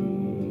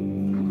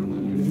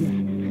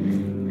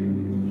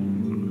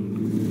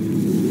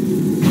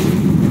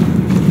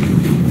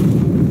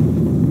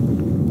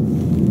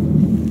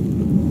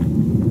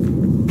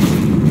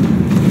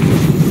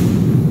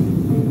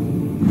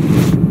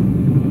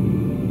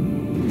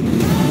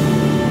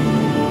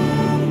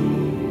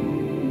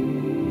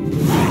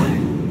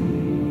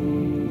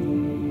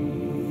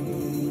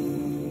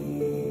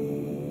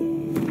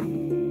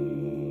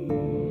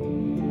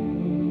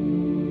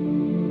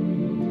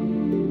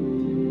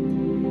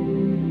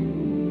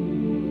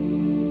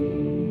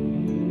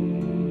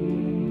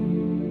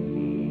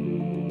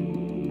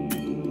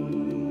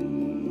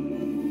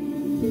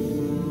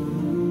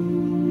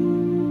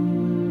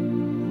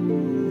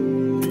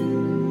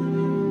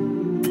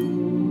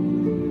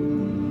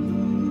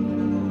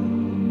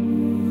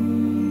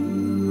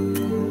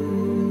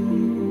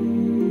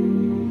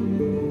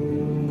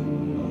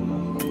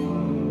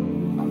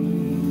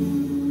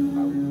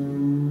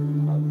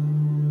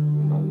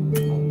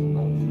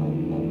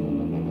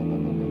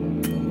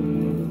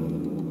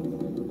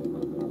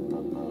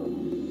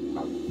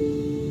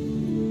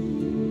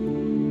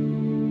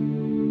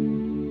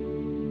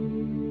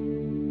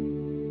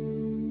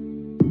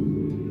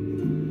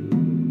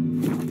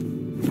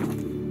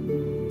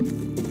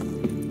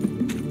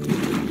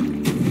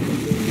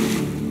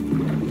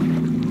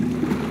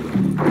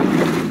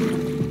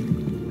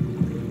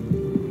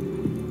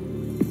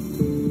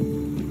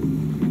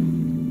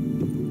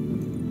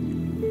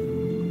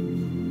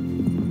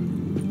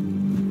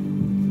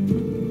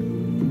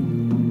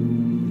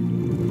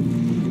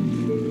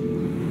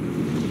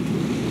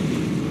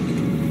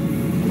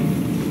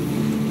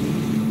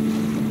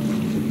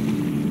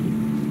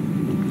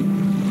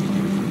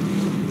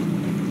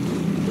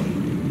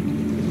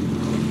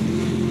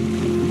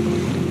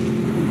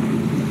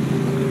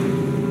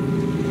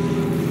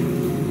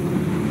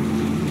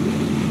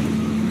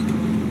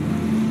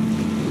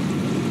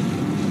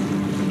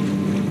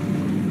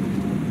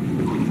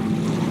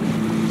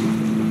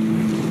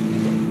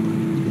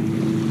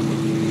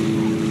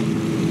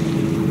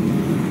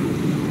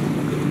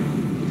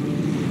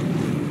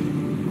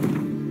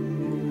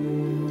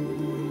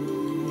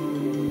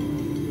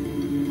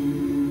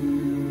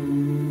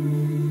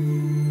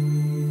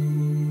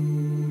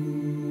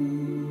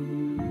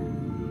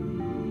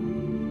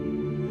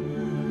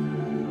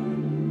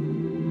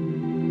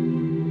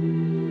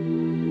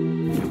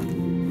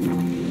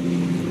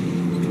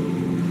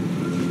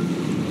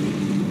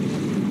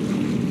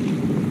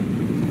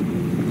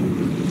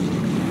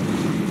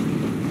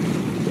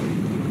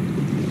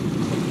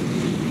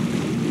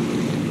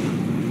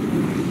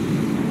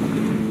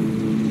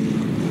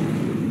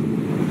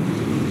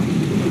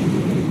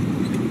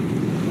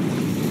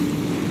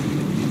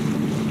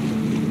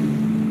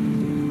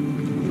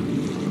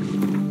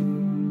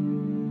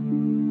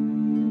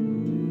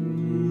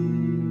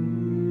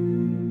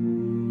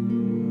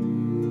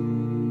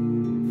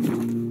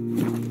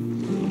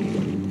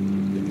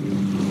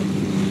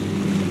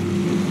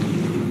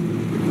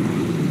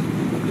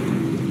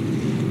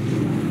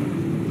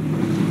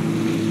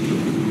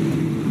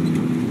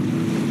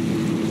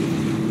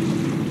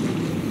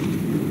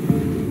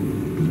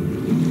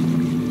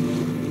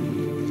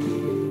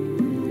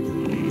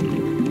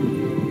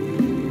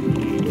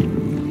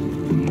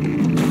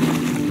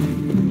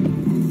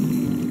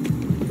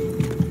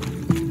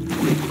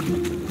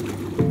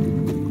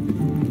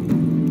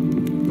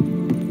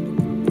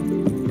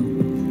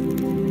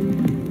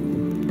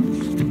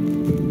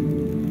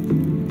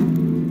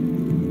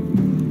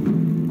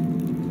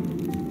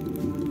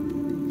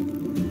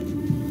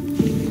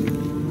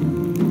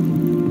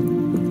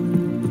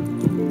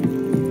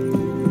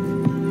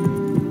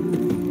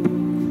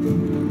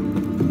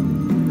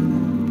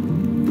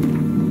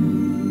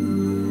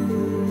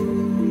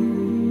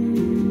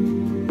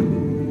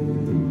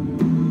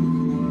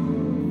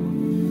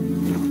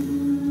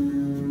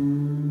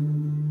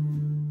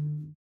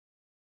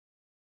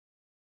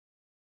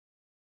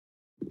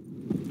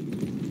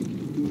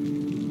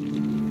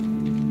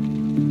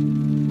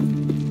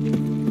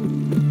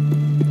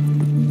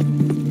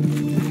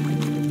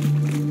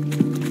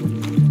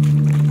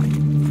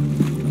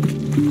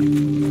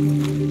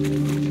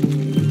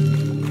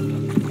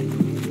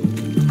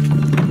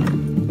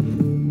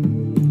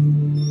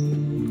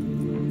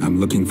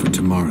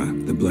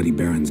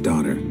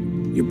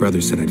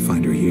 brother said I'd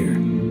find her here.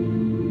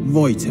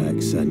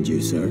 Wojtek sent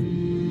you, sir.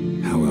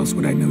 How else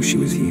would I know she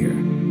was here?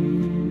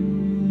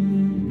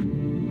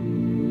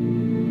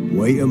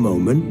 Wait a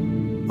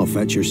moment. I'll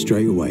fetch her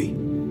straight away.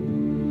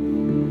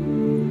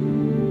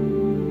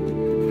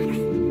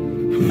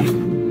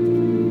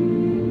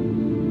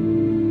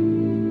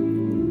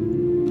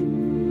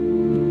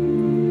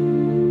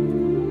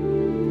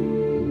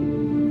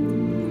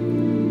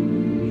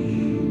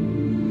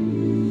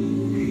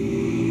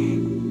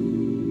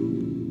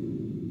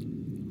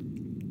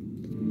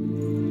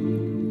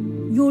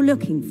 You're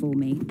looking for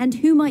me, and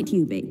who might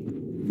you be?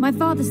 My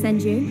father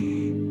sent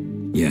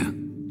you? Yeah,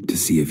 to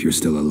see if you're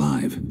still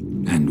alive,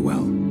 and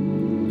well.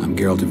 I'm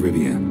Geralt of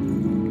Rivia.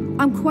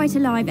 I'm quite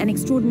alive and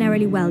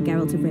extraordinarily well,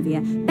 Geralt of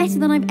Rivia. Better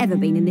than I've ever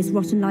been in this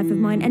rotten life of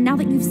mine, and now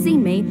that you've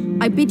seen me,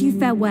 I bid you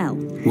farewell.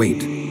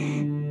 Wait.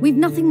 We've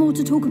nothing more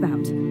to talk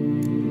about.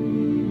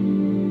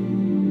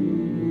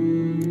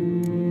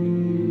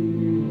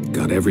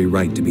 Got every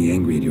right to be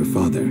angry at your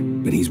father,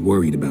 but he's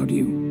worried about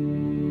you.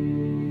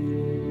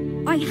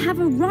 I have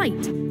a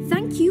right.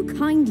 Thank you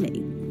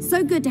kindly.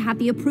 So good to have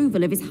the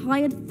approval of his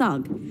hired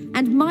thug.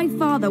 And my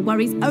father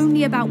worries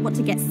only about what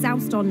to get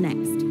soused on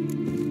next.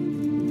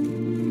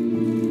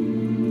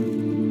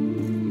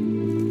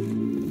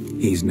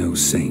 He's no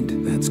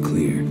saint, that's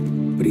clear.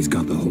 But he's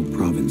got the whole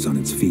province on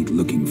its feet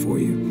looking for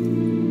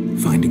you.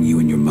 Finding you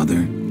and your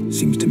mother,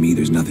 seems to me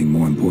there's nothing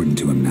more important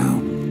to him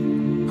now.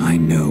 I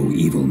know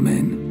evil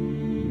men.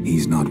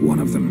 He's not one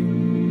of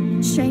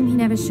them. Shame he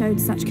never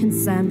showed such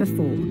concern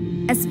before.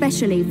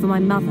 Especially for my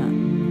mother.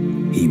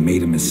 He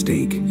made a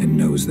mistake and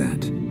knows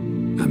that.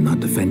 I'm not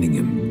defending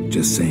him,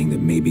 just saying that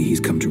maybe he's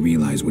come to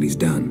realize what he's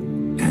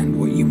done, and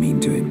what you mean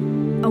to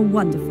him. Oh,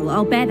 wonderful.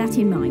 I'll bear that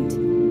in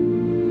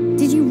mind.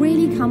 Did you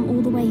really come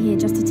all the way here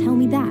just to tell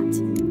me that?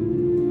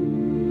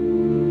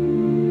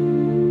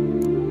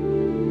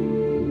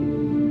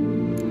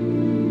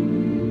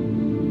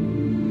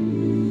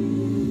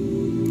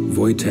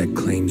 Wojtek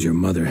claims your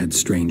mother had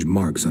strange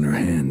marks on her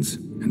hands,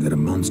 and that a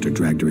monster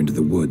dragged her into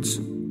the woods.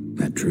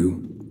 That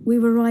true? We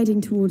were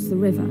riding towards the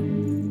river.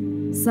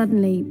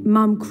 Suddenly,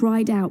 Mum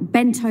cried out,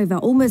 bent over,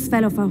 almost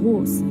fell off her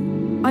horse.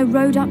 I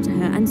rode up to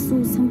her and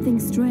saw something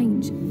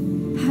strange.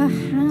 Her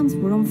hands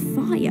were on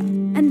fire.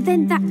 And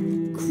then that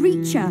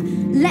creature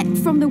leapt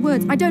from the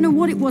woods. I don't know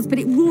what it was, but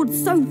it roared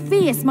so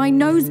fierce my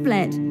nose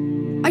bled.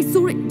 I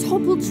saw it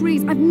topple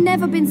trees. I've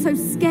never been so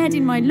scared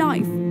in my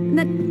life.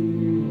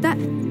 And that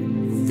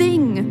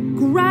thing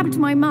grabbed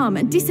my mum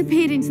and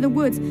disappeared into the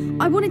woods.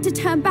 I wanted to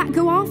turn back,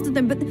 go after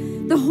them, but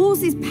the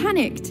horses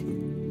panicked.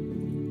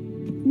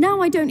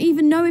 Now I don't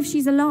even know if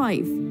she's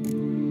alive.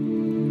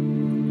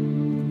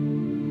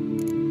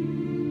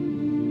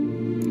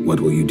 What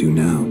will you do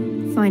now?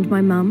 Find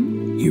my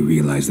mum. You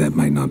realize that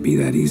might not be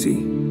that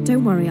easy.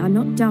 Don't worry, I'm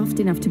not daft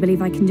enough to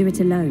believe I can do it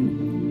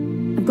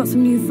alone. I've got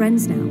some new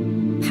friends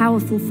now.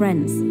 Powerful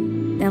friends.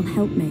 They'll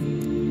help me.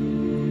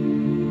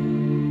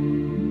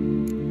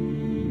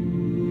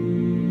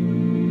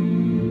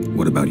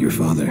 What about your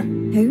father?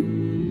 Who?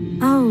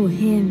 Oh,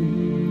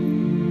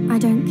 him. I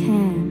don't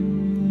care.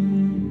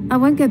 I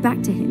won't go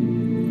back to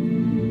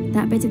him.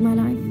 That bit of my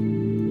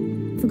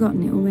life?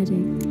 Forgotten it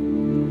already.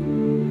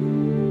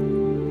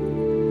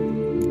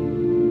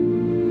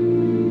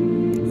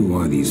 Who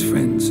are these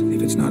friends,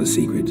 if it's not a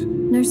secret?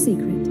 No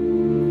secret.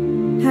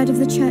 Heard of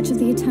the Church of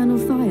the Eternal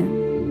Fire?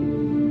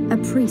 A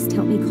priest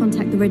helped me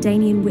contact the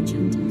Redanian witch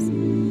hunters.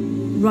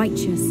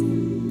 Righteous,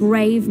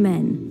 brave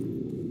men.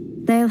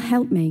 They'll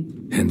help me.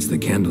 Hence the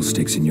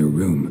candlesticks in your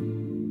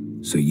room.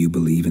 So you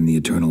believe in the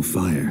eternal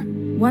fire?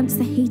 Once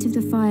the heat of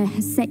the fire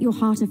has set your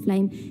heart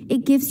aflame,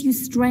 it gives you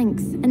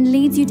strength and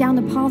leads you down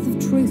the path of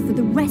truth for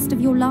the rest of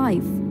your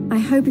life. I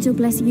hope it'll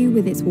bless you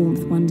with its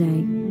warmth one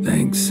day.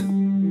 Thanks.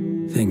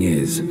 Thing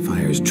is,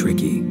 fire's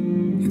tricky.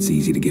 It's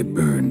easy to get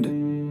burned.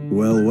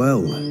 Well,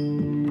 well.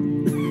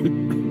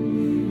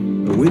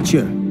 A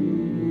witcher.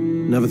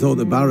 Never thought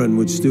the Baron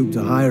would stoop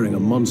to hiring a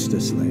monster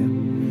slayer.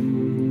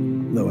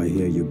 Though I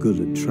hear you're good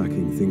at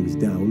tracking things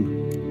down.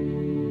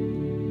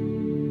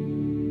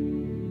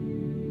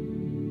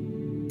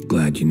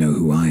 Glad you know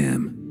who I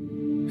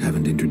am.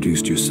 Haven't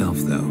introduced yourself,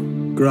 though.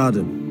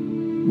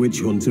 Graden,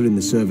 witch hunter in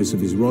the service of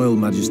His Royal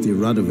Majesty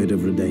Radovid of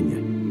Redania.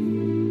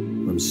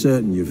 I'm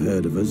certain you've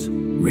heard of us.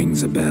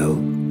 Rings a bell.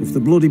 If the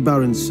bloody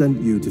Baron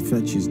sent you to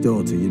fetch his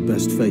daughter, you'd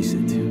best face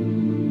it.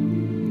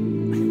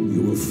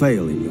 You will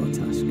fail in your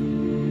task.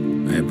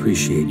 I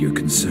appreciate your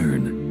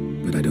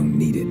concern, but I don't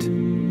need it.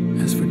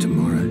 As for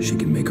Tamara, she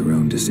can make her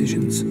own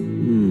decisions.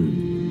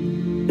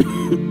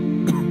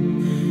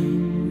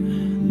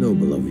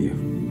 Noble of you.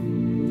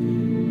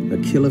 A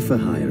killer for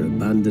hire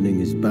abandoning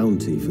his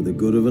bounty for the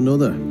good of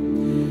another.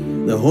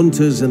 The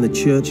hunters and the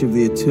Church of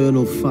the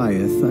Eternal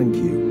Fire thank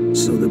you.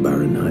 So the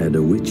Baron hired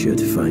a witcher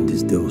to find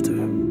his daughter.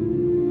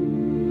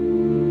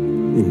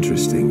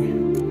 Interesting.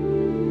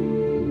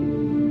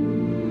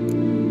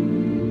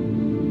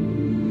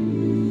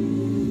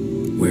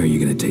 Where are you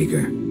gonna take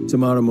her?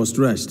 Tamara must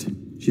rest.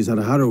 She's had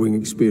a harrowing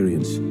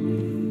experience.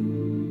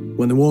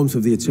 When the warmth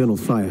of the eternal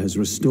fire has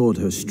restored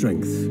her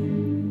strength,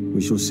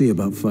 we shall see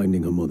about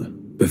finding her mother.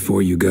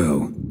 Before you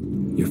go,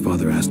 your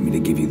father asked me to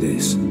give you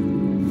this.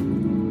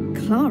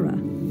 Clara?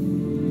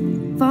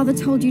 Father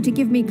told you to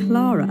give me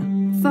Clara.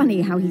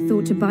 Funny how he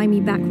thought to buy me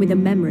back with a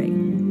memory.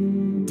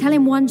 Tell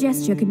him one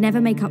gesture could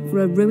never make up for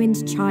a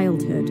ruined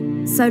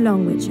childhood. So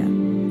long, Witcher.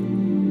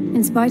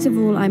 In spite of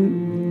all,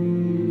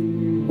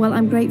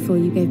 I'm grateful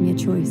you gave me a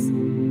choice.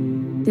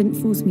 Didn't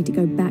force me to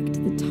go back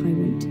to the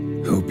tyrant.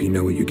 Hope you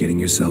know what you're getting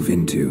yourself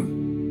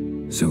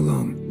into. So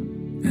long,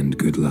 and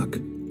good luck.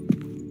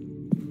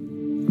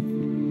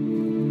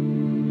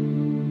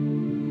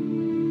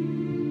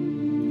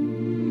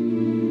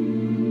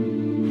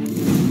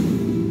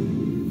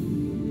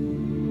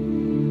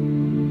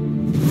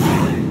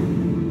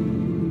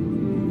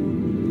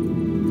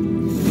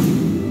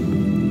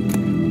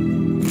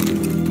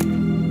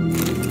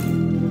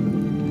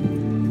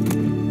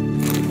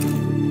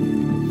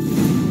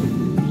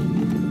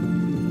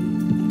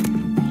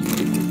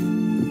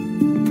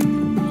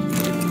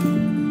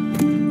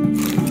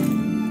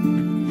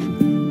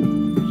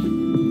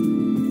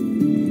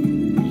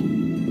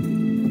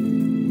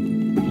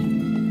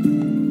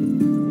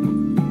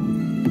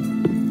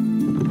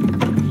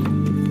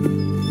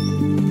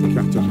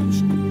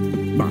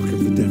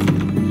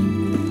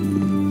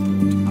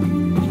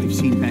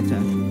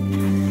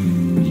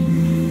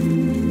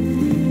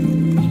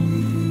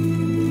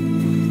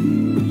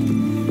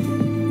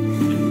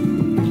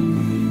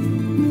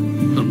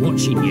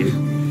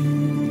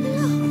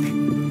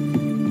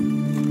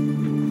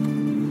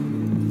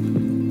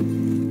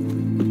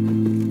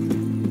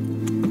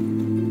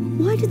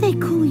 Why do they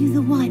call you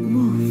the White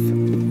Wolf?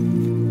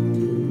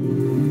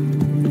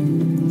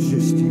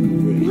 Just you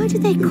wait. Why do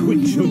they call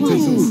you the White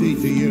Will Wolf? see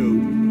to you.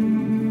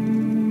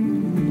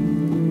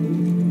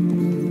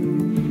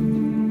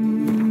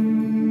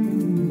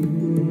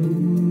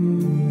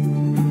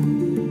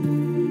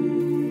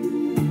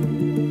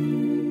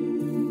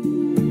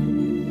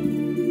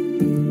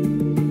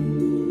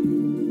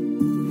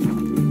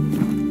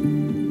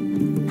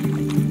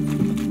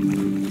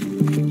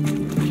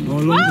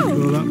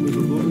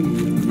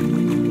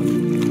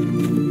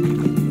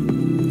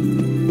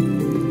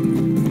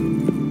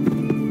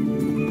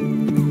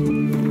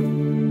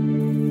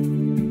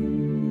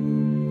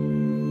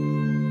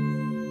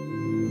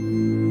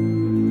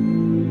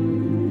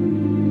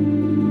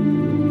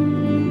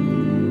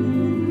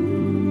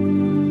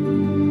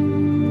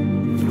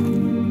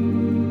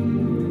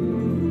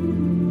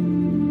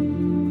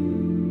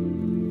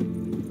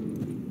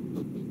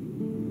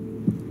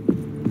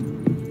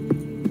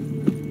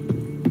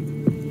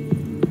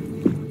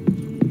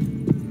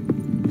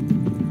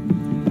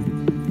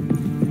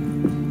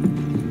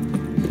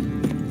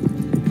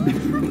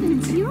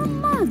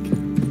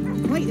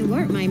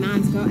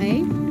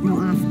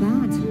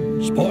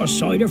 Spot a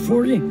cider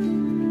for you?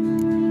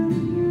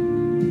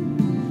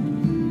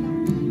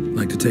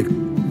 Like to take...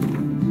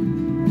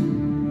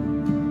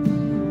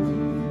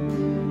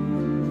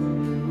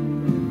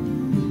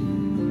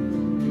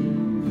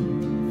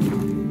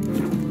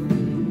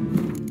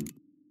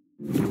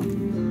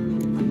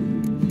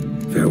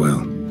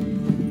 Farewell.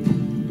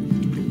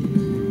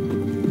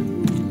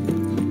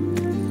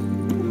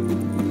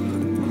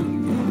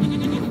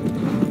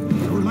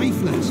 You're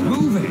lifeless.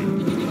 Move it.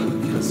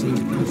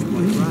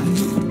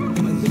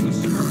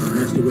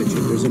 Master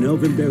Richard, there's an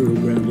elven burial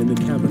ground in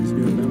the caverns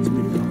near Mount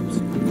Midhouse.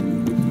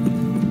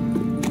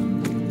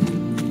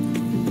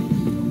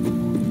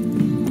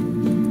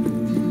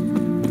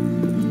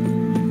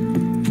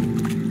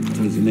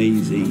 It isn't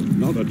easy,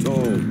 not at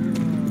all.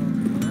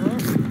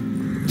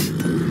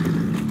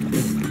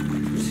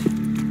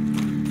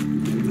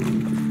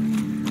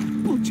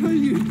 I'll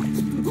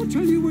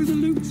tell you where the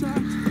loot's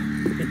at.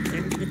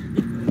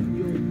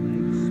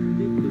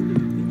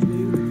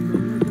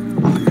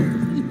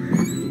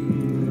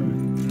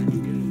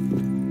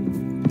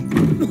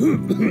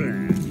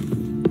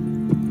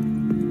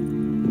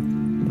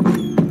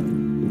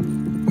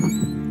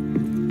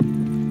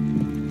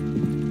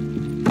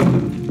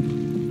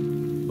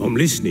 I'm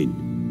listening.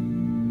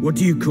 What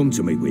do you come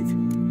to me with?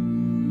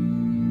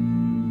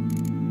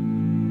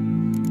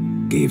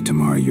 Gave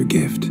Tamara your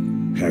gift.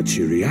 How'd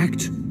she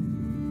react?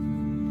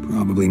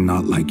 Probably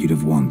not like you'd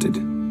have wanted.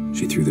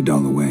 She threw the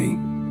doll away.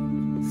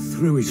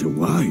 Threw it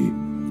away?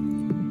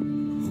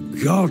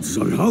 Oh, gods,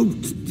 I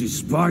hoped,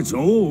 despite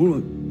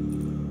all...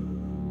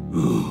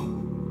 Oh.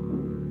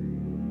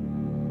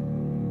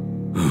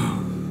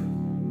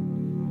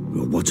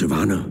 Well, what of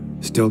Anna?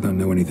 Still don't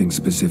know anything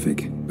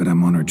specific, but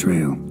I'm on her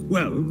trail.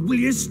 Well, will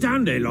you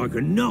stand there like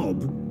a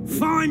knob?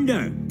 Find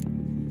her!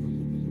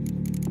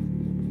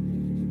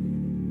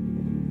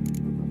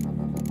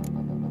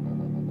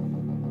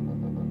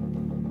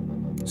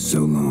 So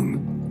long.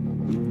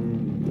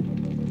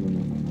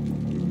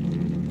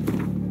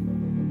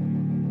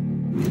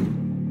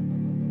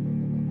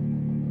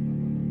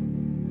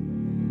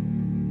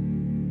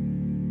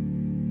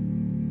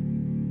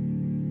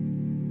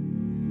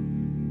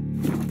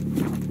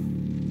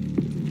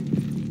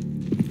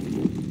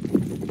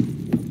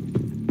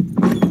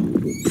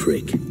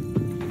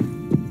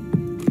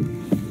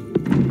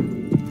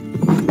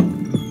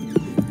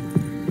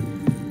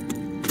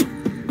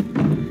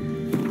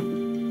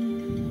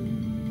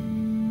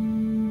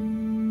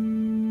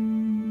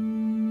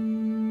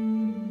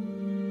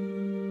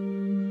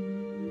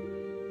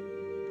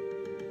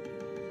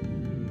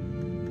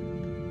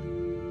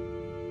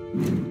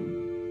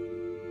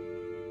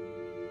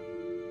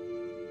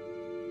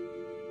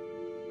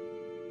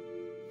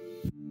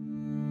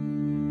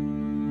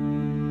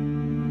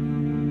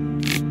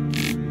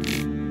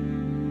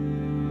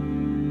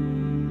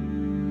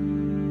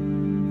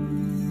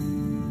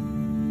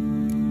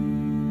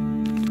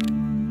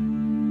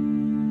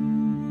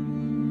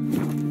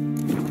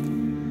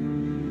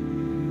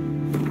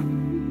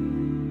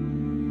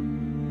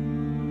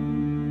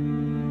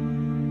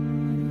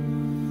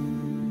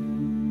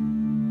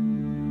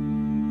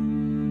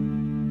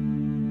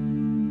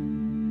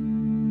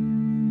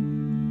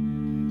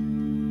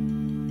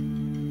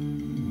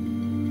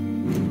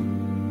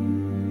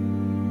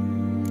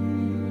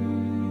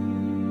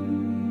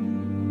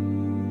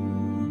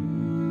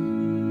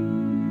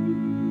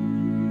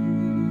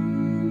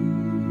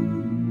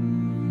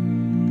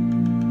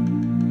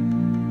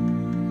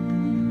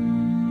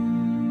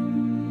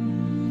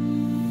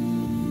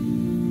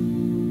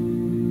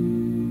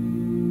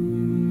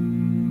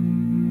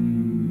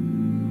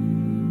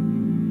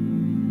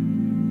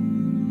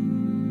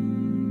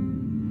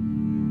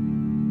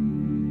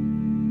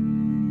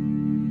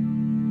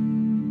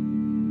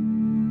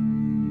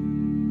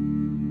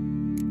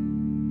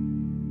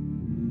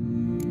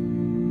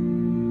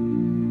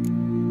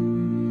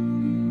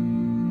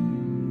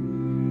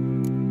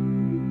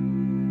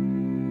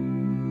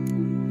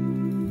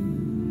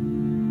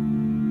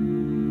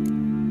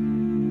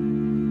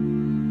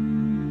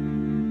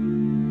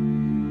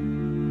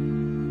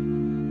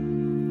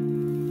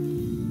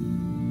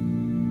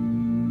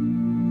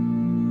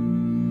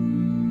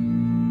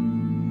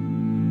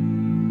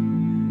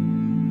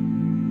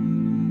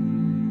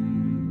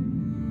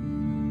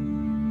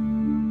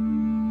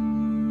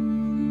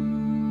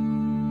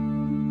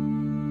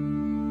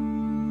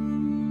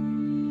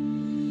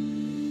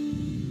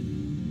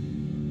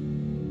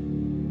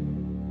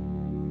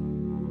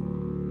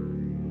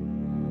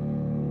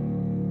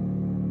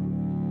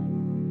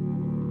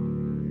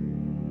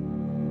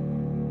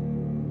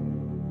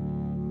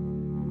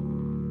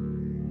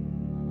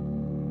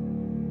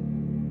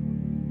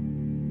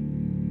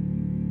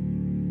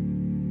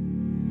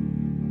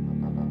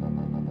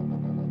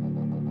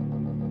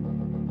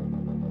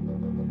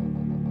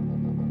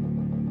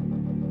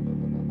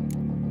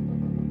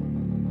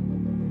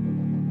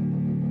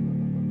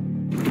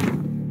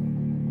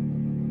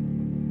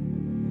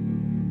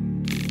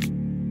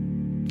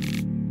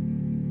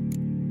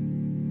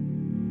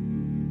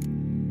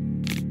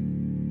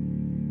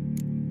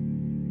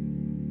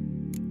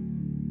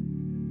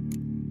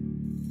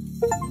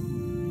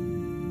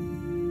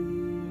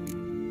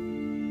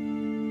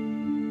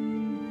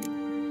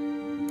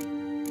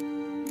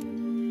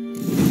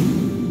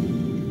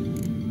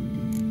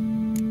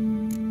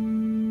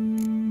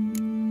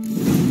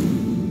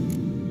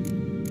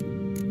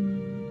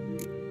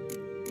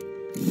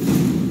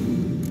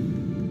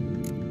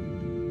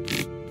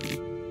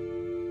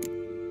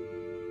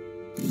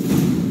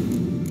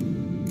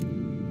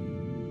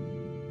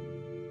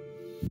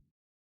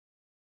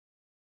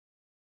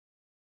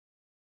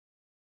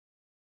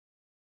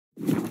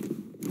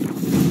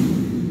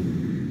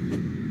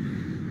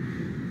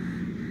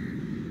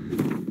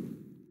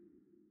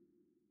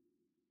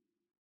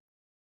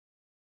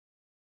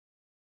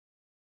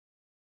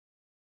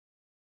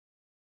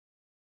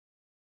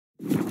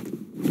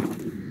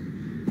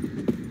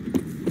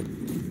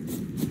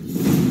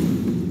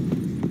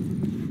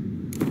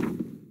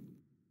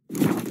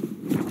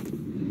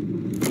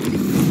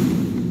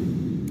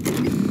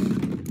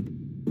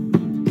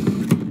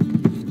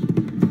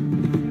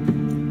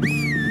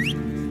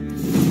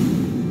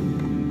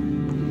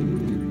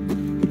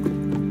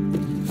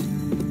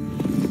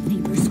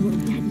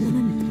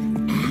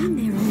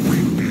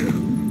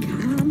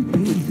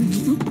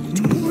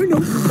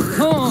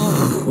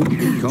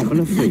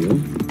 Couple of feel.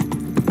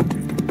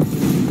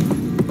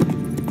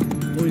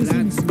 Boy,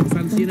 lads,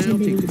 fancy an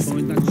outing to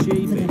find that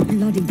sheep.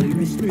 Bloody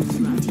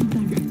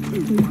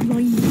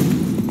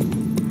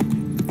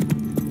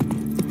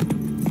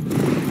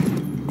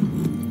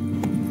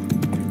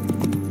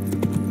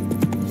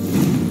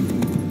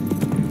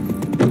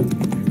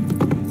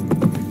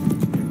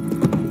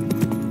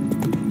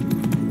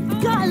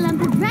Got a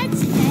lump of bread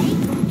today.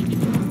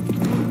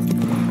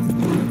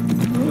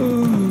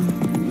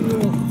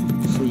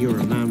 So you're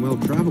a man well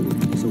travelled.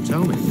 So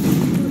tell me,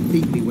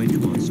 beat me when you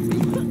on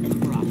street.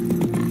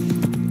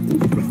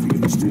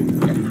 Ruffians to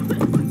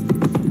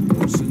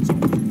Watson's on.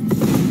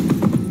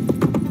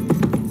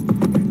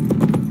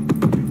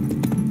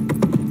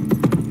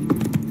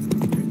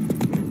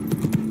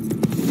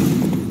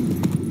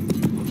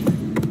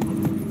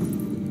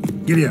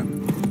 Giddy up.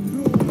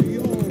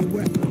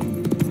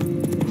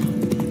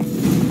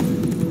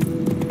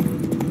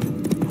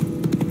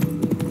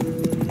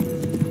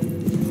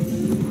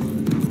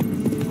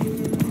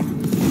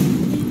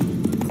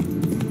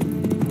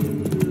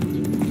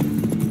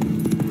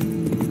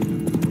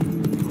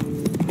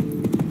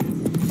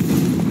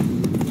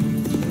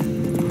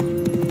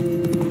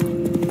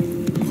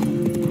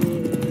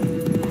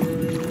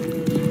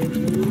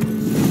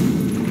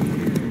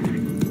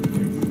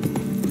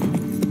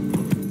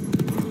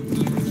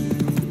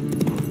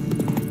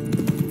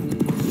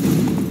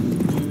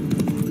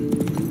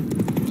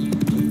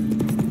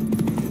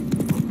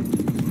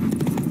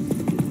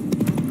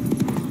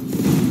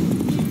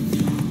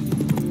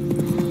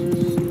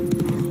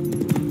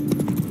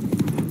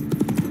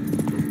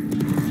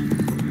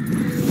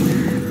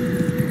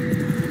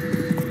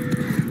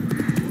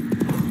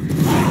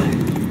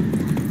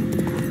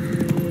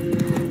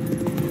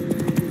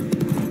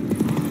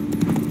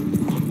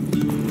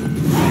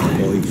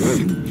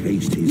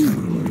 Encased his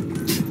armor.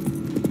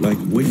 Like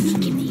weight.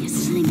 Give me a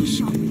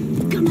slingshot.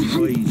 Gonna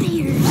hunt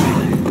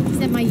bears.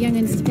 Sent my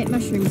young'uns to pick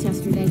mushrooms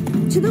yesterday.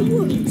 To the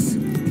woods.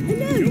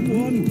 Hello. Come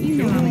on. You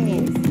know how it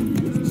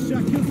is.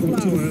 Sack of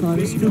Went to the flour.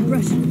 forest for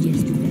Russians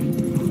yesterday.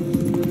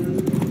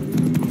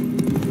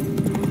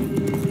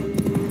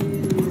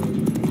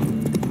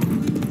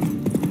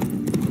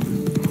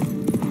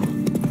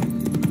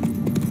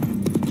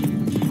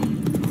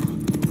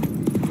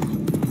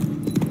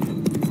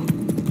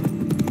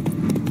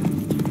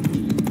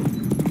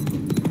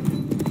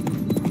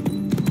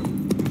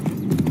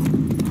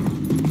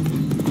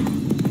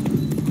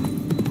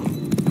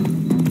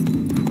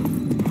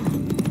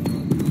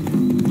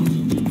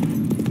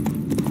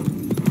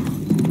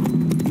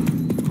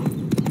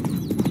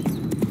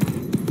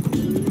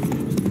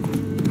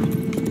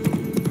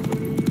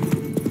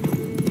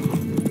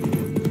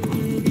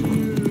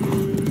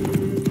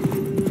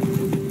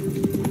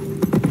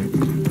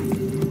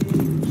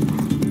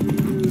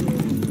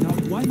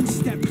 One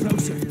step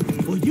closer,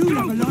 or you'll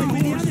have a line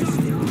with the others.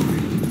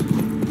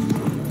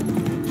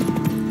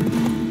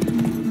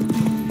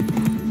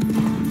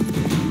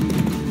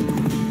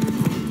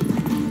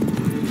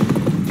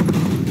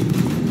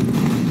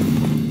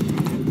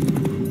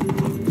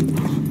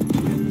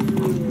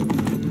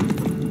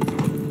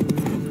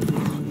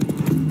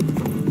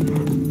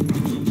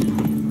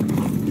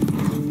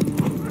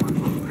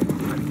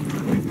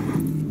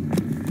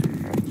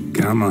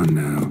 Come on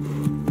now.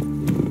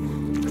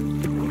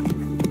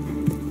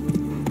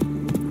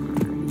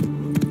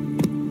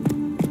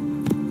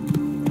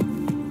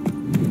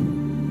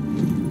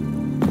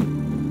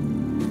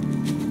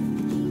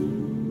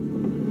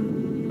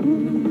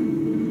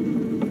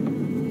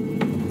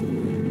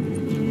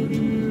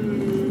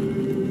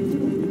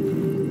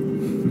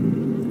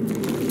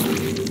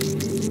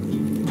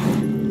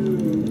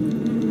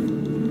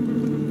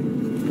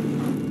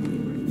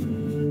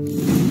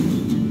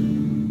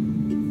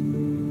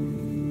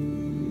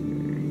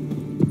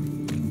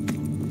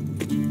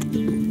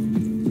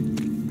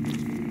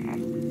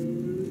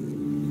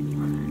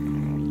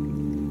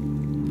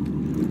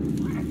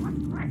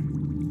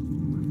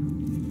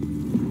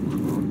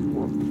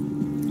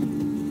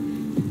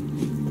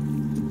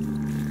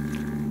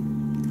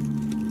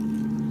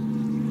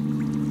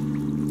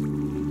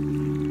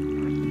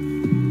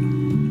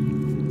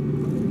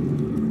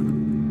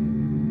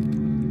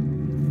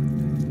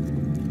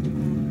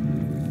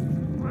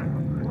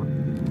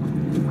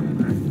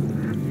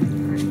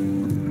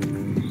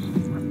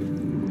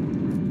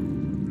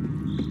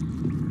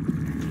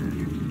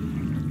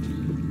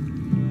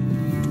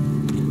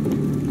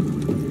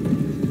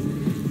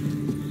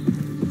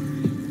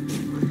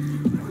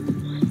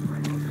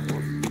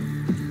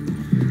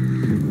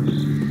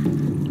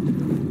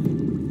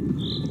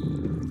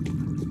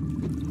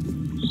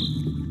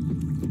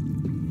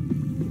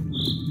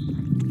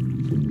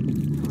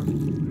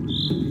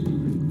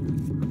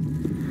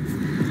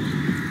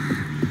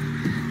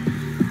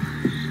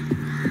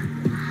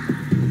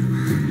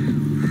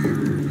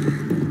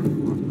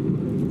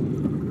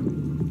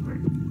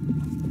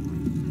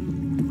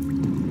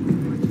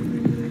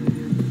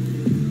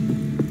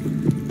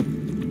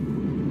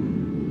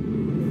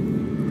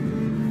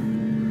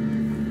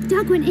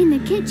 went in the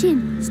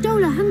kitchen,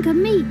 stole a hunk of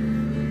meat.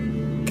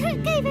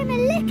 Cook gave him a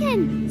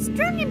licking,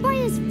 strung him by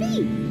his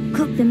feet.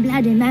 Cooked and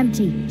bled him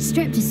empty,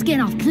 stripped his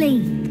skin off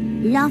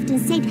clean. Laughed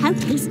and said, "How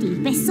tasty,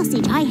 best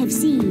sausage I have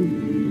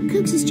seen."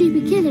 Cook's a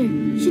stupid killer,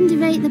 shouldn't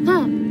have ate the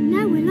pup.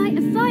 Now we'll light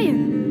a fire,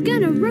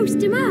 gonna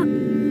roast him up.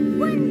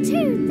 1,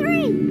 2,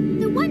 3,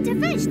 the one to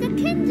fetch the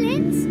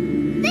kindlings,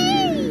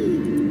 thee!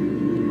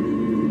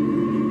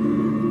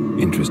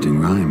 Interesting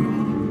rhyme.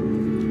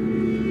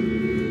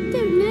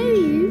 Don't know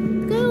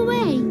you, go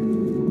away.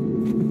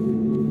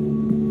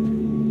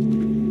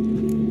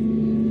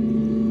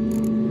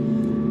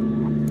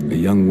 A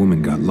young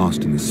woman got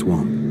lost in the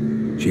swamp.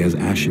 She has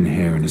ashen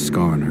hair and a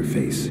scar on her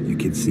face. You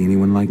kids see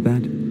anyone like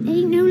that?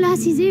 Ain't no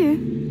lassies here.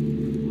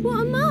 What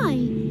am I?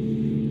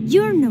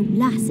 You're no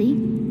lassie.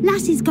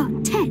 Lassies got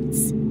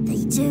tits.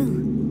 They do.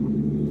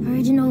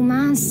 Heard an old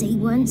man say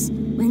once,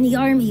 when the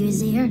army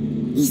was here,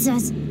 he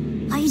says,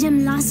 "Hide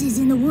them lasses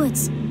in the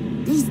woods.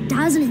 They's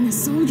dazzling the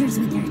soldiers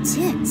with their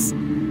tits,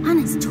 and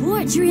it's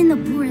torturing the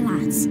poor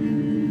lads."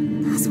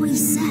 That's what he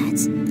said.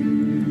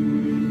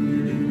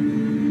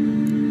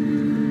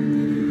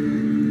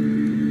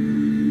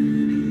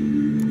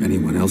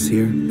 Anyone else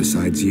here,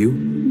 besides you?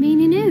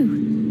 Meaning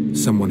who?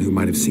 Someone who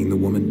might have seen the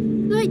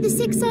woman? Like the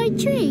six-eyed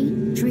tree?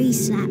 Tree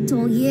slapped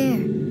all year.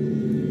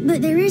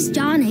 But there is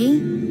Johnny.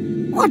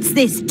 What's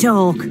this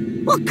talk?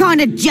 What kind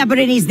of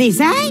jabbering is this,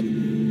 eh?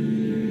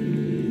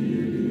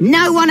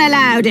 No one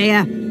allowed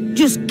here.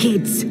 Just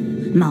kids.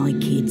 My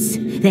kids.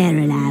 They're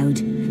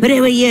allowed. But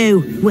who are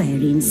you,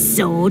 wearing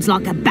swords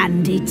like a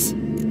bandit?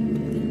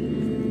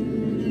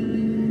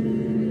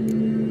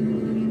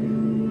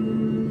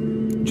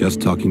 Just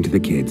talking to the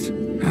kids.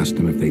 Asked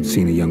them if they'd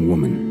seen a young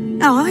woman.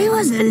 I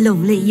was a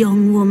lovely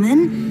young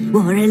woman.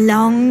 Wore a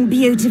long,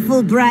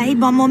 beautiful braid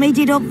my mummy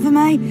did up for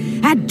me.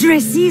 Had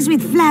dresses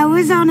with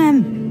flowers on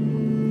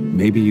them.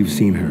 Maybe you've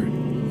seen her.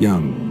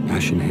 Young,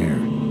 ashen hair.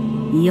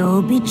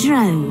 Your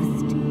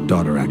betrothed?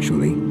 Daughter,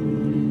 actually.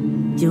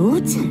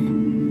 Daughter?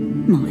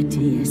 My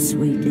dear,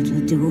 sweet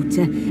little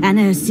daughter. And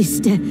her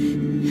sister.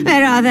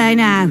 Where are they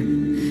now?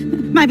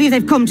 Maybe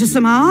they've come to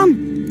some harm?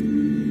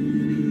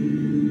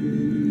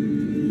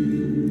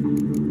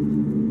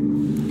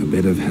 A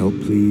bit of help,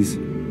 please?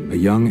 A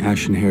young,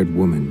 ashen-haired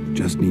woman.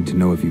 Just need to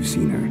know if you've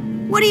seen her.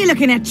 What are you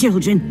looking at,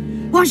 children?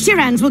 Wash your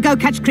hands, we'll go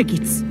catch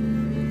crickets.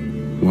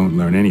 Won't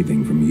learn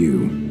anything from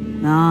you.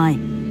 Aye,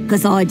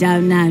 'cause I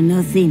don't know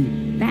nothing.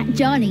 That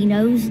Johnny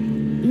knows.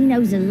 He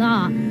knows a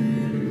lot.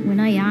 When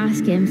I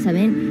ask him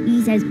something,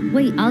 he says,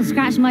 "Wait, I'll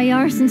scratch my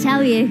arse and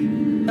tell you."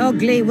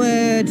 Ugly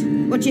word.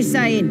 What you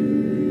saying?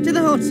 To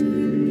the hut.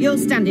 You'll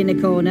stand in a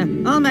corner.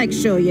 I'll make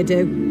sure you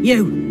do.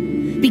 You,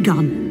 be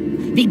gone.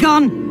 Be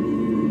gone!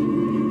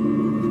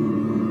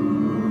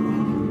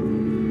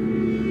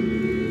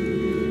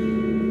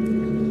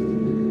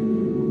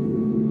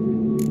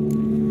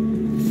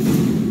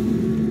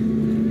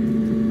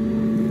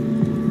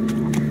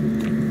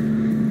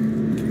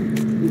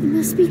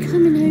 Must be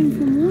coming home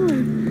from war.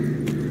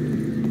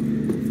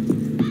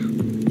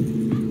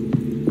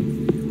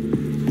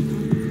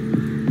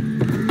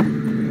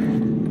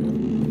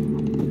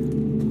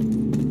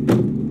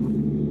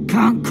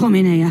 Can't come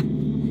in here.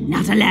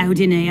 Not allowed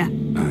in here.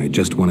 I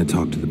just want to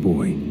talk to the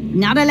boy.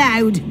 Not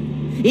allowed.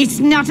 It's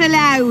not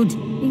allowed.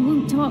 He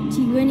won't talk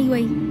to you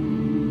anyway.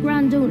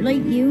 Gran don't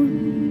like you.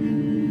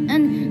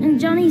 And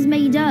Johnny's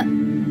made up.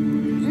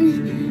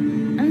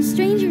 And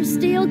strangers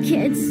steal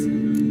kids.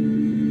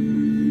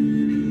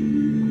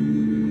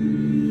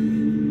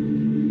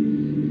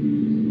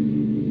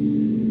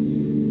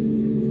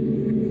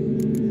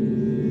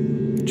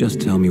 Just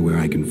tell me where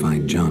I can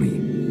find Johnny.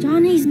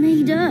 Johnny's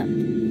made up.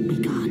 Be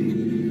gone.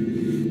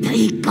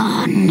 Be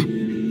gone.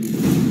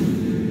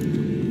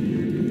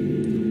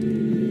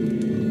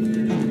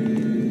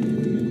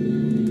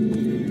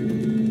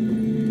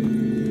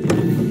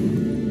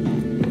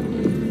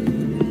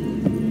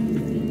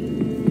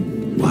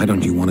 Why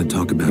don't you want to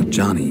talk about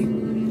Johnny?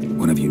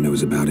 One of you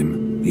knows about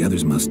him. The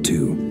others must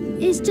too.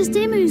 It's just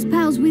him who's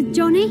pals with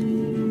Johnny.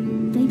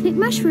 They pick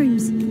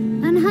mushrooms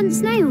and hunt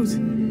snails.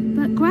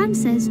 But Gran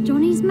says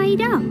Johnny's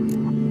made up.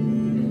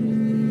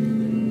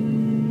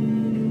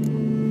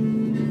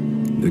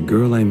 The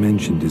girl I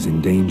mentioned is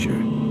in danger.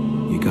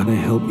 You gotta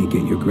help me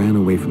get your Gran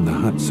away from the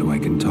hut so I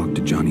can talk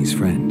to Johnny's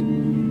friend.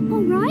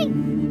 All right,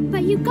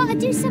 but you've got to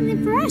do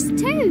something for us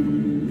too.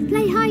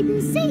 Play hide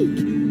and seek.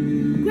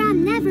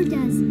 Gran never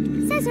does.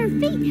 Says her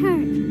feet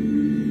hurt.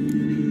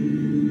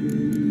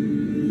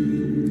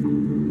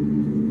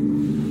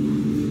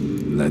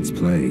 Let's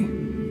play.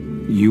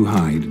 You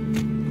hide,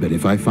 but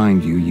if I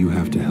find you, you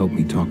have to help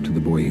me talk to the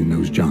boy who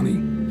knows Johnny.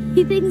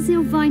 He thinks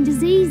he'll find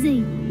us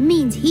easy.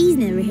 Means he's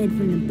never hid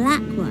from the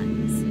black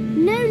ones.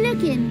 No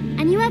looking,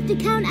 and you have to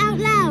count out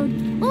loud.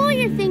 All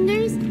your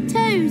fingers,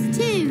 toes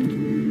too.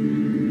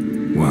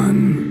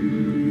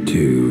 1,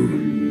 2,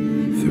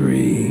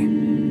 3,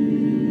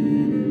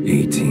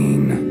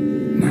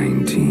 18,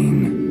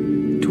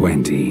 19,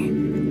 20.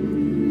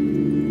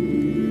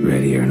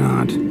 Ready or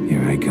not,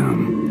 here I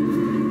come.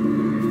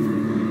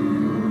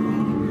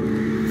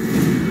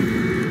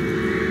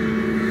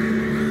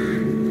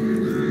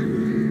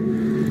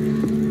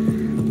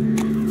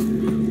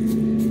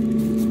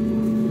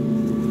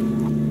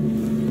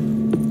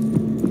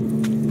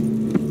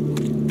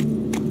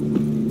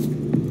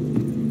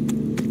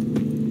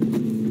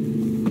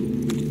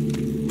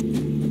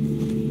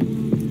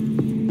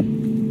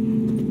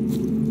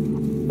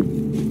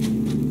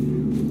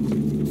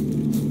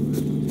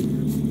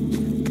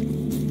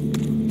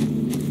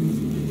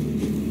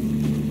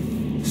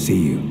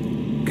 see you.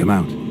 Come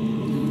out.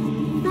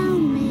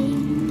 Found me.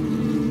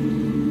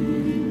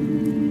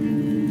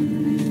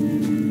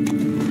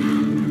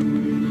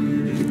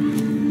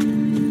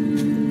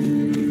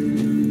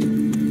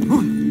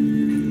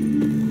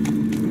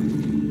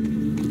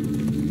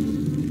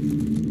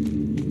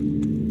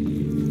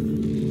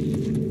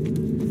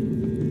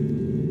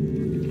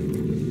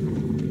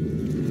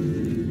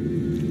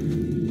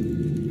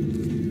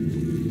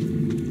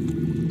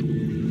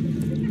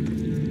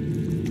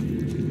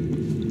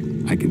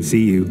 I can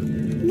see you.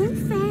 No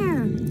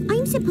fair.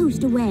 I'm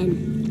supposed to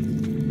win.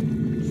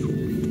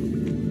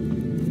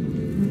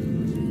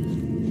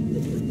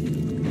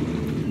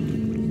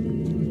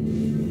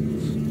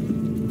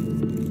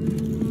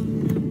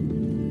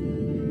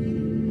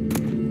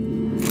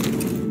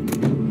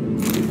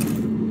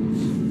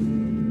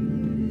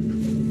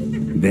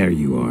 There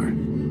you are.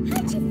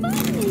 How'd you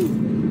find me?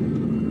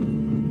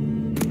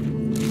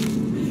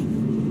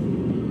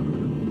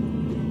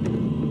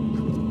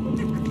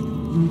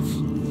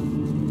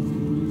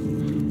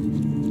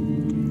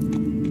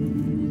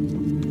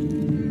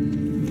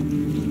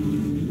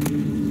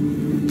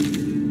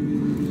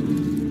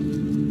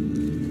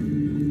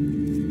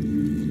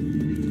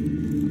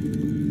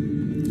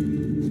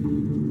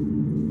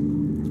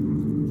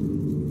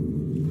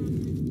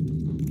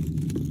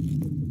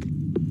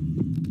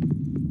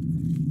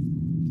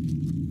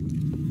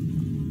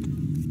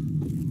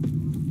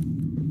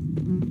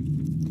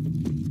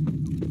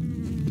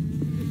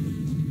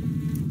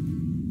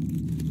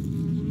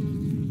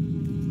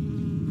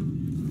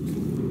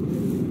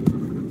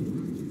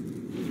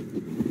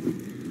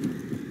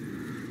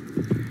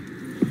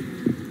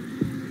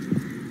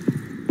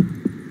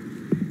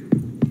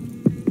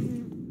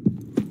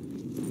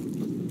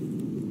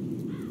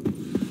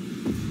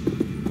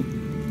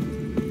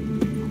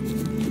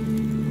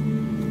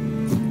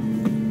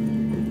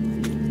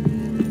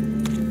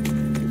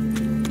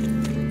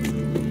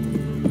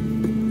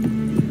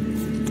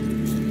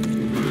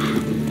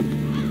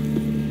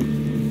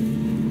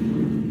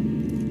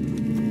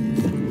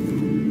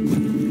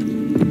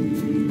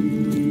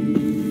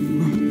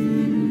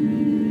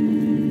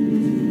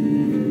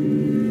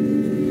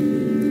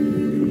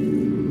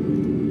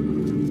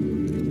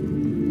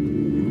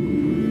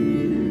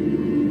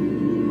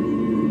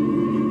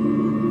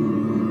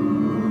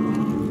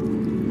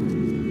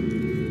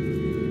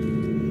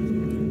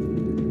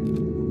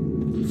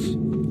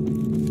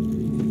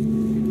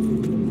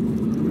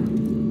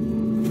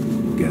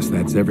 Guess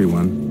that's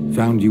everyone.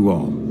 Found you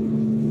all.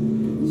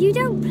 You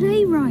don't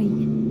play right.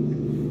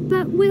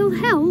 But we'll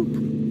help.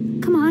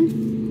 Come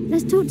on,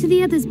 let's talk to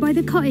the others by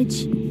the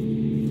cottage.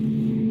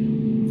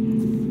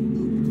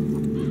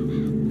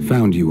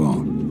 Found you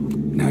all.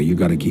 Now you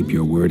gotta keep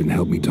your word and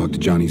help me talk to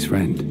Johnny's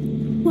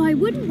friend. Why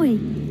wouldn't we?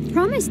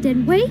 Promised,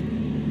 didn't we?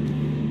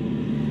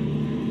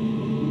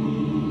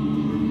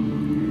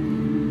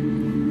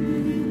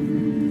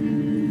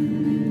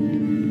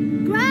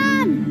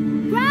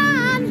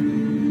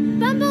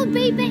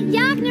 Bumblebee bit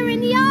Yagner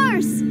in the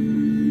arse!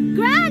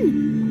 Gran!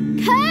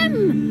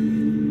 Come!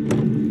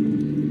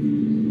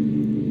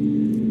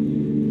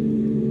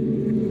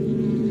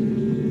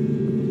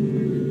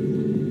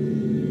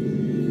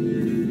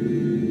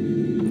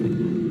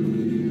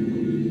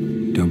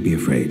 Don't be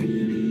afraid.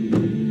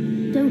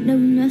 Don't know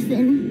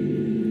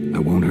nothing. I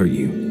won't hurt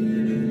you.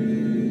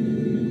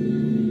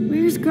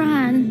 Where's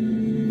Gran?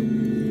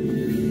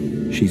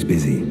 She's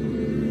busy.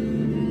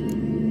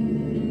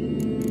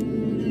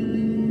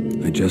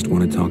 I just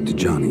want to talk to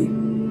Johnny.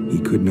 He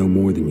could know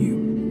more than you.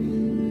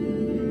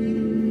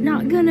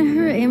 Not gonna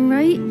hurt him,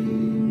 right?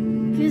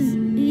 'Cause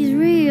he's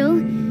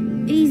real.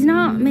 He's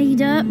not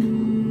made up.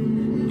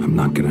 I'm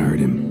not gonna hurt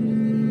him.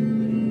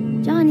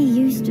 Johnny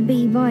used to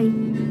be by,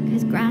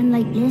 'cause Gran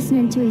liked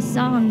listening to his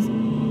songs.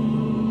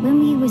 When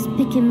we was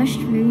picking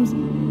mushrooms,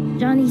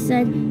 Johnny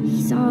said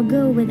he saw a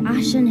girl with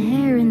ashen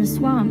hair in the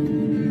swamp.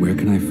 Where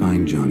can I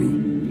find Johnny?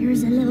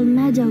 There's a little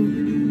meadow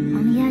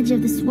on the edge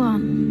of the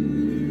swamp.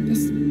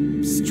 This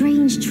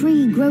strange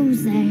tree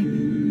grows there.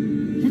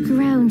 Look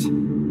around.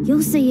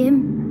 You'll see him.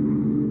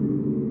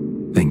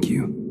 Thank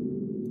you.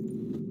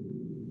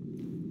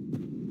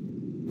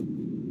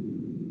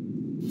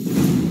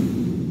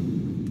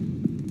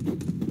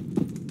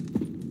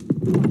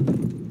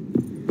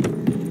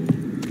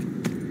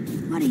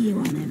 What are you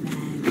on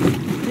about?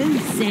 Who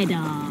said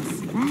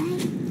arse,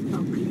 eh?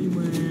 Ugly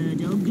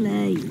word,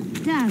 ugly.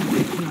 Don't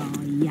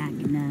cry,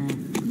 Yagner.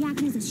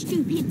 Yagner's a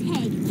stupid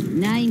pig.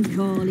 Name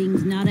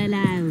calling's not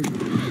allowed.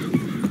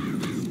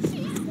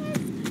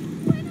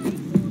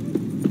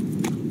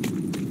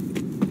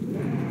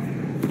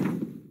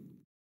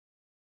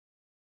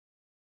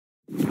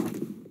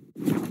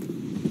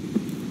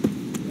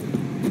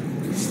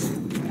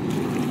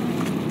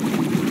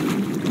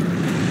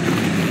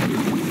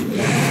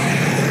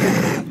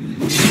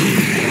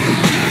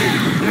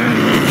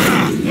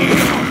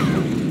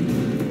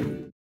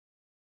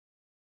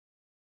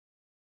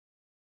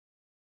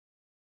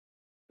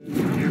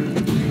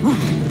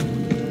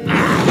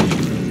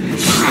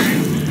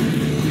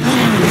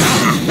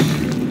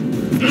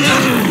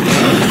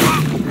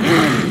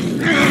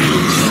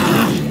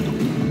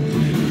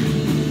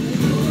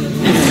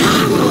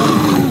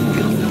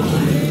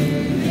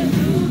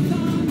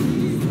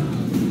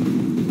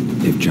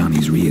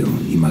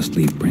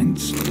 ghostly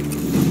prints.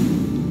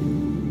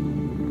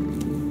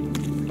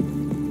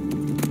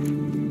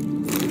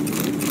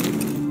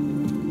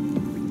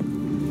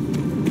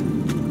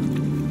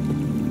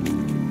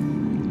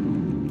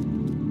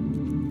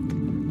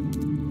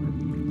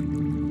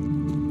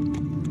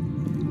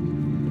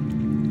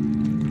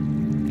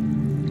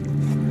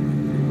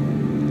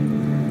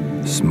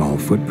 Small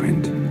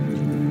footprint.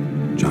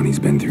 Johnny's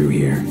been through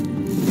here.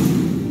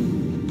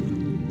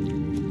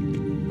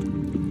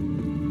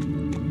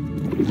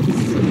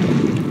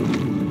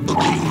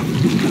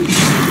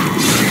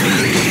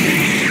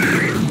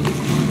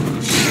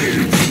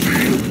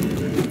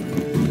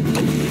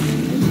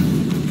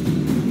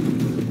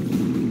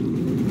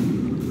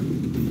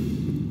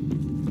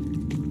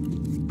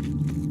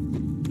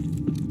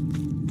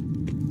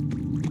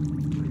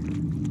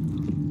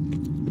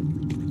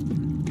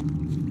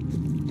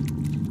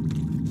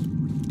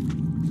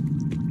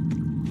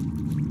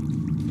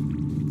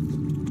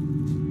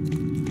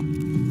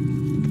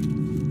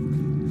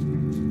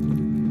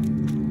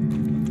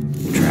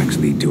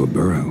 Lead to a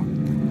burrow.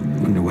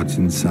 Wonder what's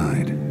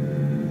inside.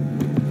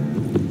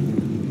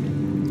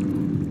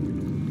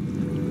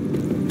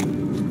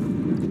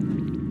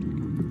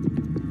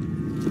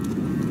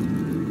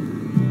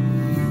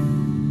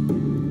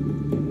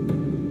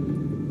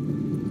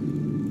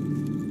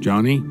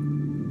 Johnny?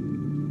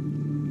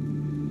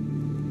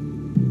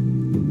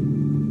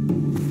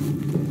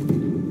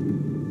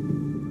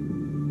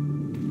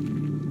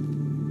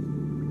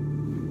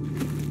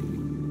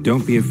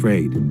 Don't be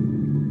afraid.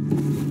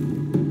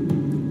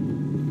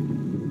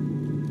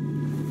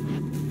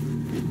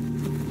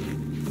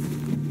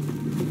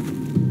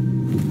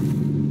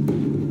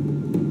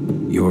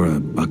 You're a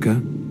bucka?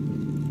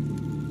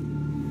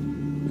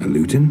 A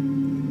luton?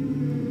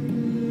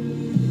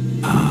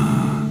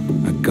 Ah,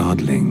 a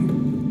godling.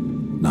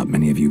 Not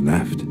many of you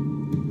left.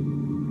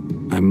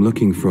 I'm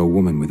looking for a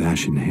woman with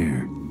ashen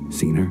hair.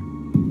 Seen her?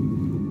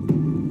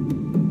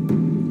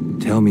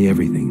 Tell me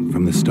everything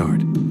from the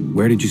start.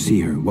 Where did you see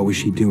her? What was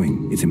she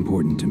doing? It's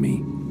important to me.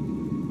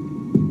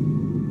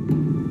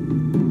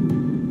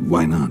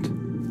 Why not?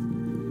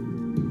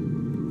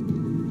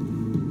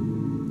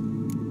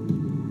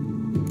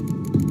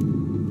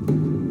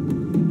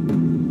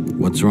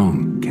 What's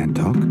wrong? Can't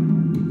talk?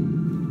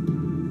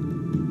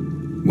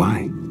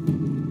 Why?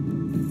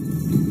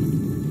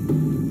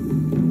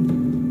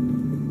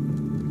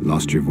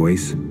 Lost your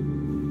voice?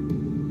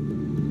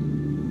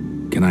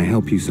 Can I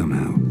help you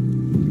somehow?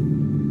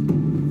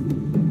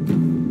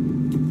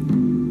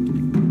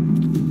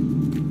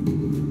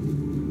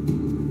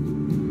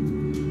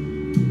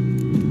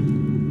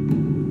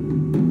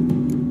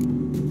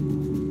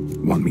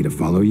 Want me to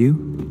follow you?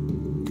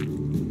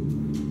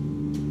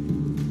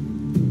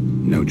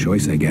 No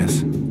choice, I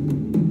guess.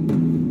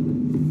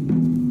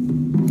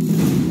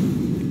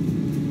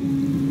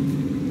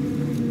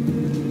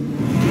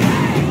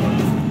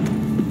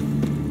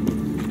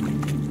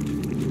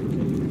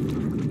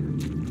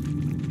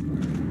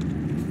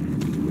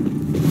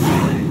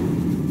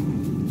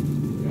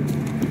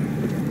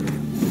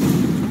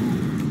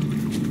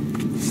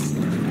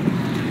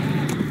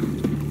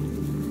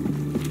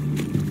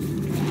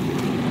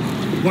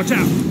 Watch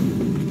out!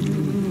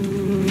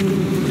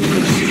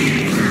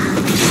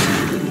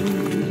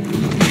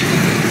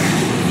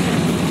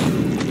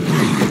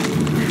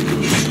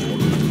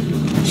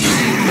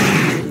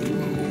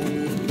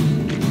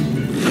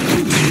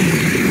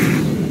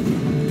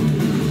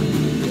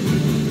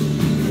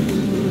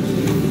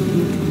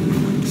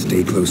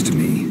 Stay close to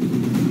me.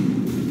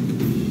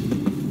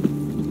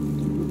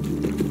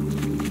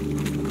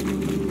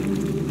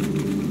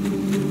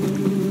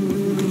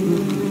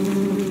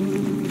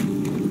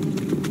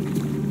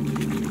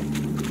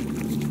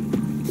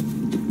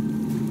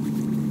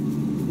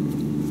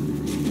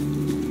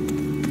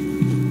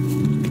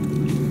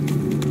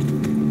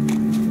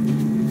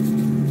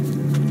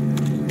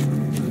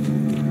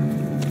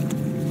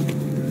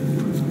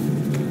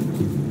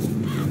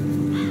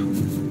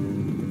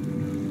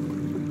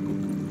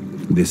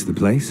 This the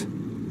place?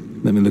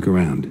 Let me look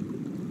around.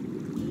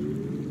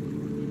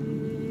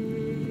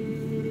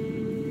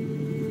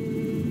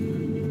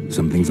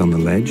 Something's on the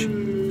ledge?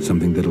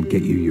 Something that'll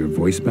get you your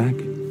voice back?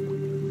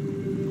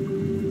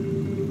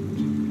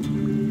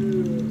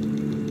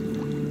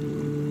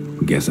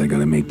 Guess I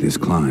gotta make this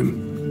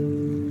climb.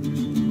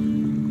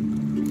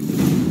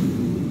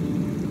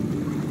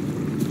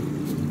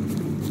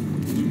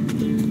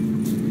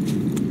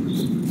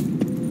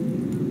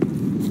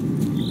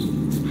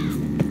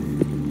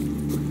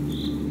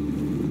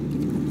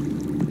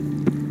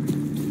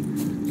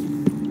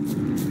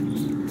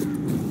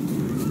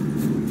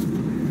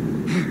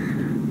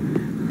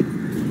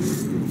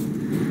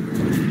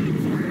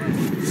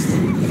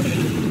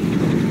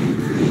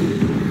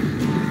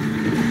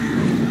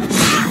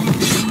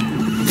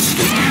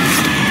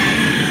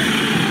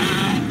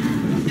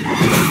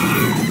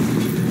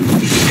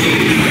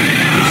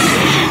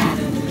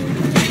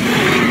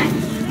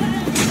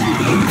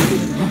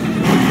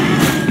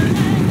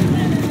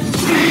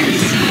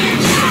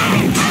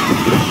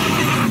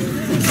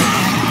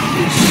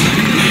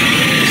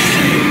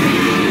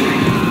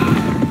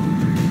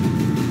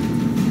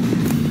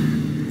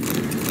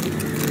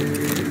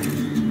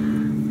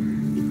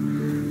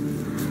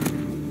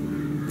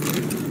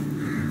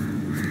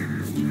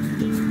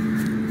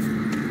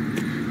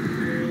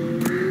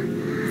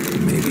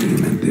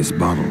 this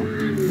bottle.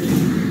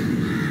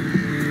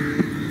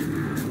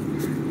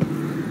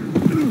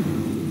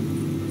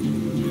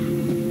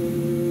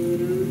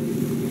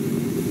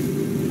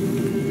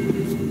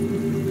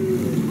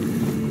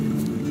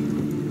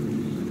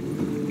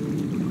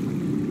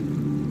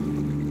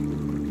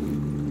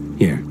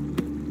 Here.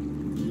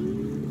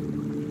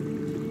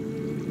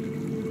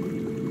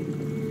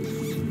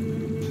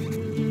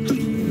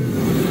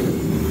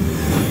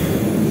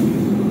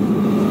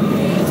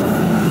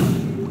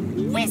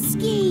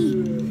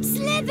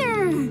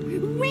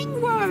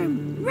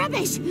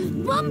 Rubbish!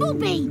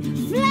 Bumblebee!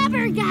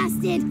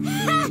 Flabbergasted!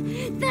 Ha!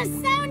 The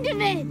sound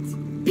of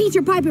it!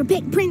 Peter Piper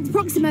picked Prince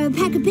Proximo a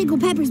peck of pickled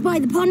peppers by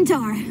the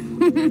pontar.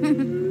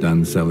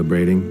 Done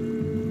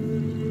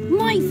celebrating?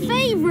 My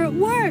favourite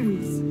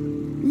words!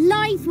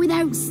 Life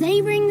without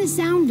savouring the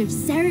sound of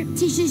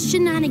surreptitious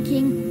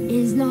shenanigans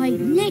is like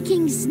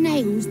licking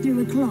snails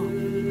through a claw.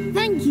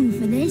 Thank you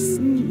for this,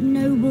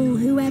 noble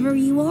whoever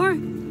you are.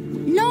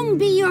 Long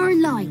be your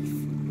life.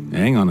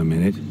 Hang on a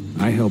minute.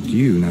 I helped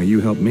you, now you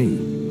help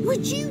me.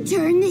 Would you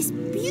turn this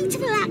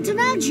beautiful act of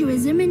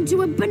altruism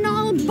into a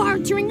banal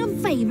bartering of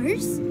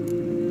favours?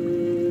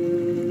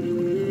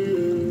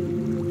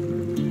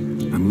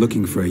 I'm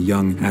looking for a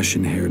young,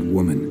 ashen-haired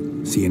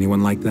woman. See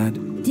anyone like that?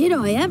 Did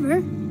I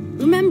ever?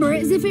 Remember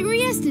it as if it were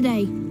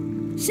yesterday.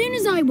 Soon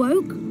as I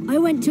woke, I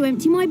went to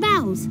empty my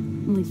bowels.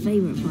 My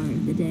favourite part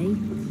of the day.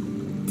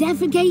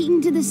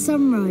 Defecating to the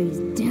sunrise,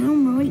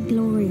 downright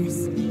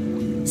glorious.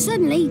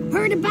 Suddenly,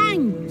 heard a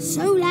bang,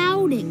 so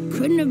loud it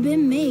couldn't have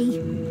been me.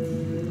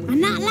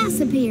 And that lass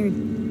appeared,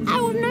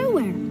 out of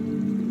nowhere.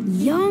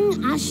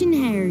 Young,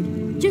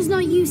 ashen-haired, just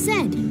like you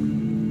said.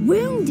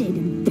 Wounded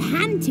and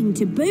panting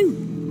to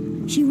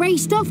boot. She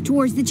raced off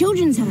towards the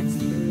children's hut.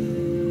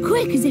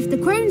 Quick as if the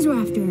crones were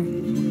after her.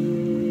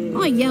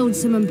 I yelled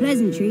some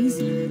unpleasantries.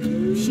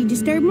 She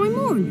disturbed my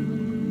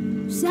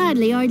morn.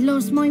 Sadly, I'd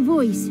lost my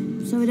voice,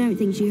 so I don't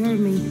think she heard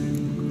me.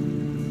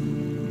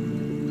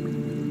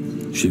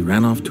 She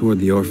ran off toward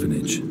the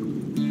orphanage.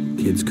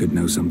 Kids could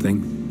know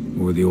something,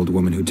 or the old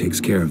woman who takes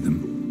care of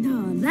them.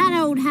 Oh, that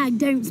old hag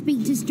don't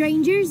speak to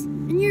strangers,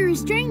 and you're a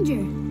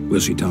stranger.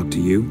 Will she talk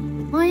to you?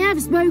 I have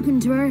spoken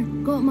to her,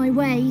 got my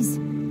ways.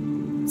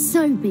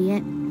 So be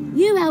it.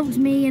 You helped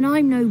me, and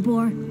I'm no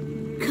bore.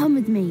 Come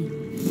with me.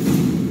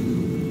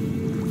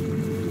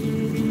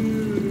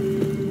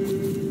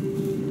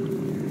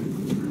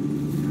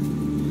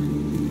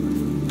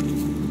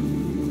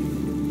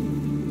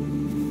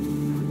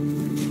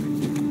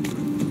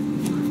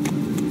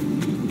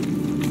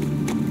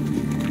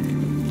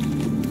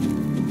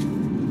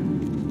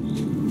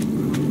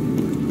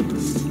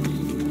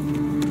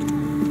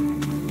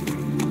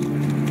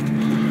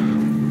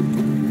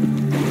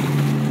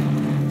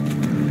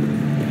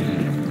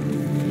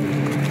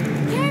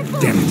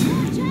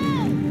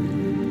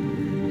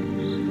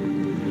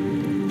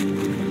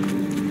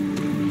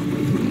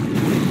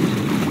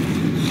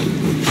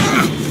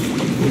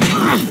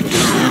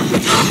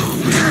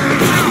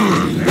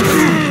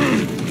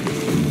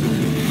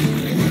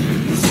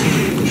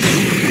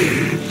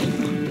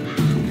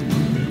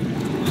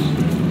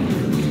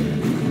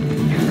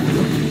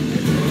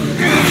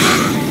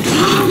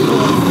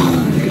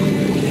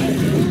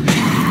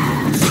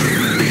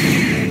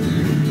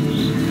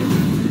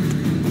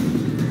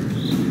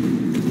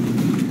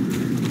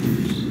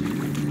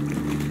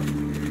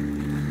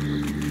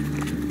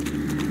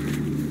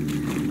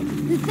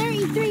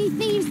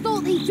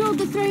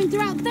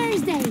 Throughout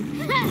Thursday.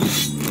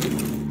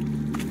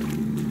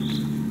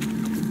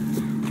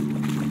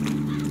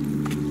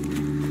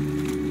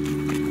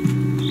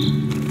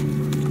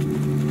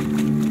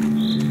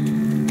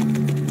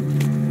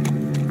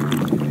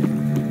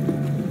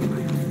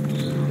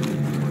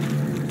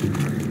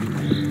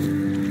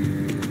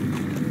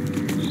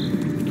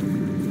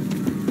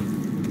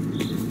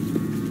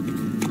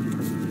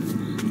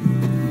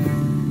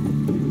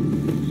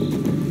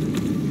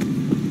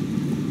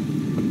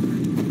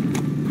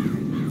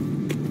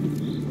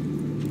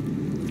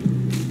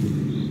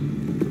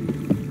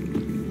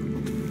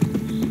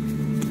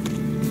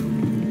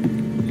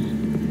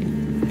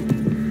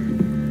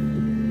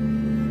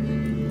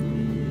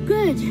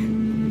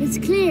 It's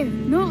clear,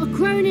 not a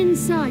crone in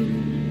sight.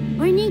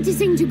 I need to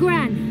sing to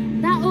Gran.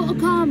 That ought to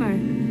calm her.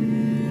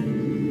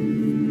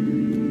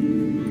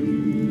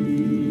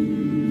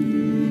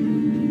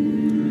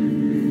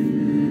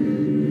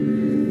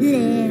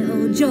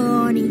 Little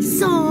Johnny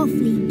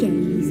softly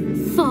gazing,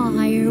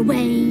 fire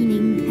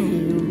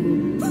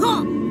waning pale.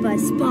 Pop! A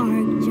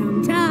spark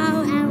jumped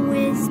out and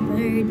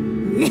whispered,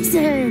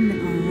 "Listen,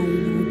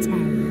 I'll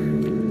tell."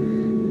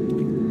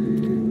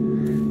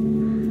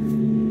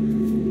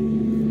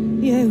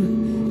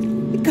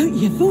 You got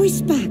your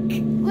voice back.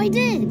 I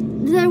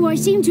did, though I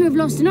seem to have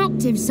lost an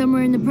octave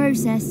somewhere in the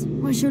process.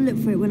 I shall look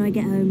for it when I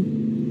get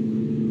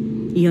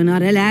home. You're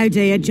not allowed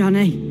here,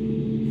 Johnny.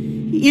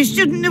 You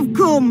shouldn't have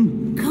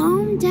come.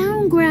 Calm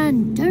down,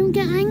 Gran. Don't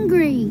get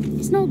angry.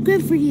 It's not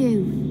good for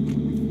you.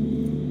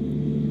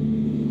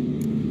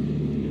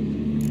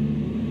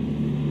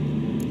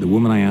 The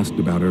woman I asked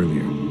about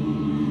earlier.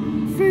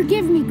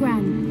 Forgive me,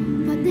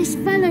 Gran, but this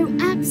fellow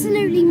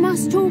absolutely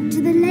must talk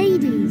to the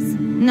ladies.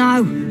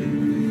 No,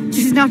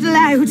 she's not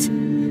allowed.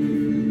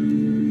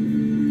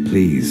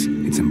 Please,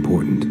 it's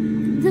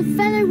important. The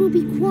fellow will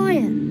be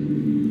quiet.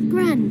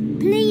 Gran,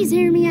 please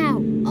hear me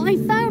out. I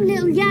found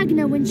little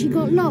Yagna when she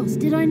got lost,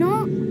 did I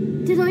not?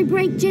 Did I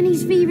break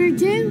Jenny's fever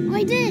too?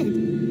 I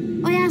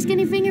did. I ask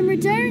anything in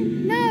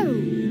return? No.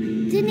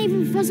 Didn't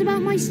even fuss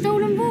about my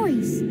stolen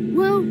voice.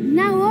 Well,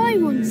 now I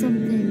want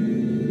something.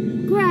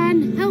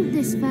 Gran, help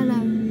this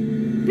fellow.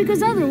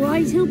 Because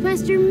otherwise he'll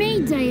pester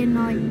me day and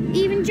night,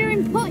 even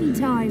during potty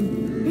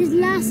time. His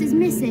lass is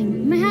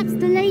missing. Perhaps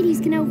the ladies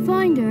can help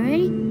find her,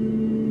 eh?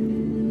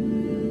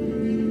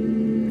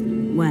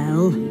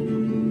 Well,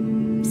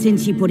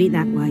 since you put it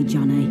that way,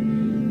 Johnny,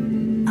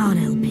 I'll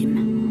help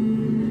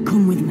him.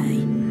 Come with me.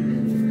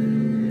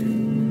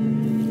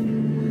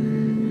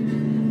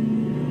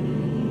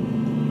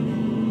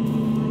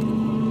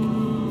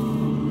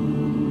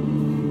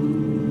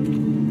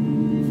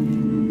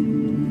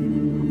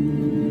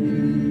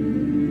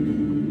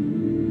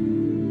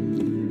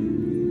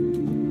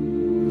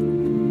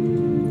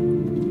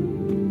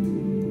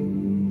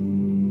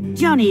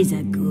 Johnny's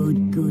a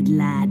good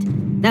lad,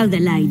 though the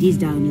ladies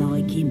don't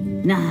like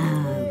him. No,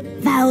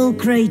 foul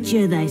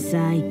creature, they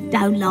say.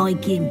 Don't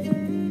like him.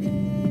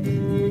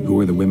 Who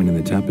are the women in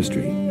the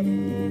tapestry?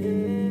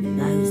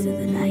 Those are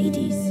the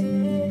ladies.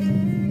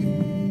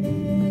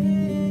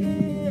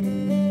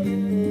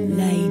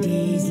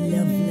 Ladies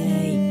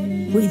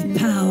lovely, with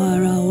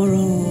power o'er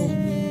all.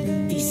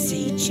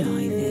 Beseech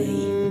I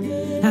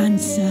thee,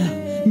 answer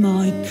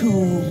my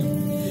call.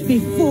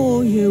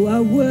 Before you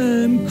a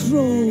worm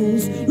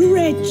crawls,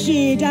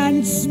 wretched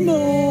and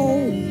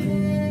small.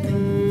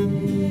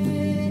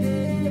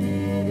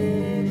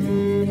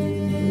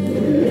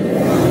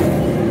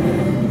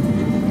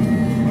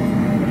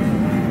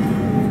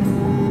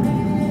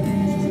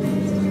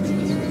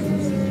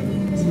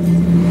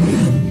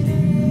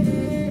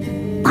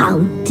 How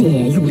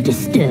dare you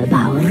disturb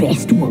our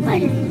rest,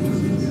 woman?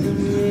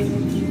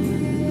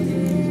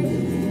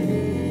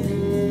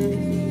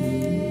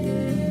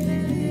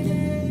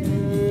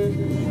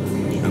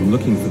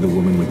 Looking for the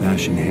woman with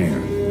ashen hair.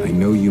 I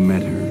know you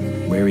met her.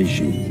 Where is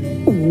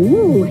she?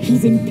 Oh,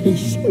 he's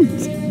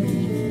impatient.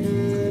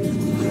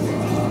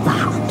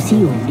 Perhaps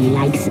he only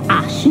likes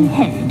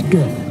ashen-haired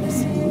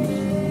girls.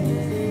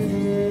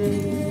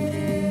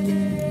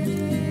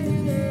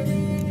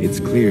 It's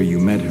clear you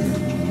met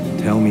her.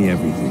 Tell me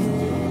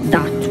everything.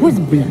 That was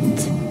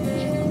blunt.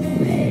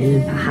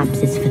 Well, perhaps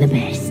it's for the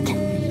best.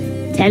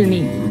 Tell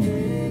me,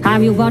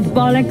 have you got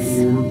bollocks?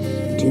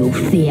 Do you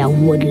fear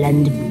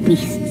woodland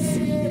beasts?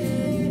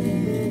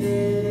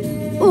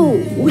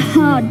 Oh,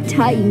 hard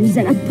times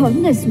are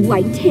upon us,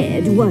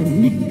 white-haired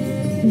one.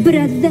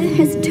 Brother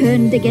has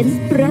turned against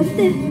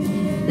brother.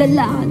 The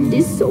land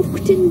is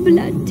soaked in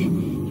blood.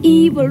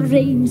 Evil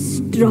reigns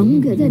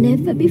stronger than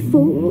ever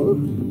before.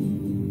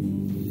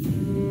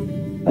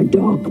 A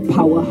dark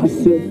power has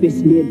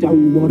surfaced near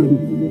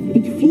Downwarren.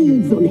 It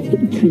feeds on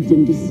hatred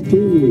and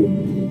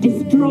disdain.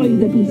 Destroy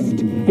the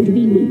beast, and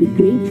we will be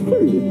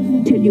grateful.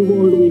 Tell you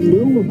all we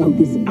know about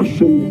this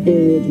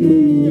ashen-haired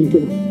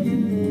maid.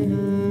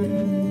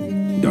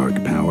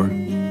 Dark power?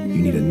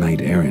 You need a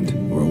knight-errant,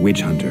 or a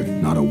witch-hunter,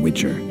 not a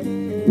witcher.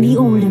 The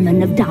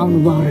alderman of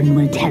Downwarren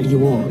will tell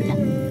you all.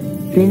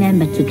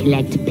 Remember to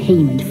collect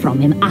payment from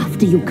him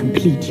after you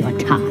complete your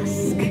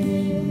task.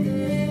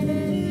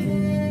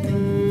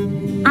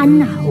 And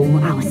now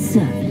our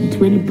servant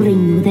will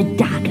bring you the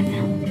dagger.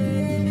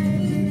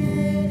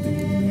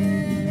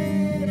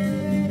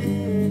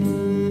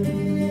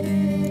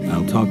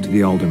 I'll talk to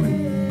the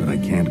alderman, but I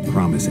can't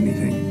promise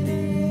anything.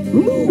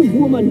 Move,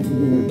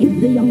 woman!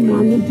 Give the young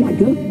man the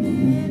dagger.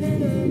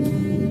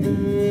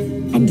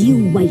 And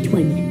you, White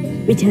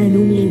One, return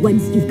only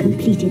once you've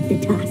completed the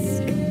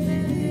task.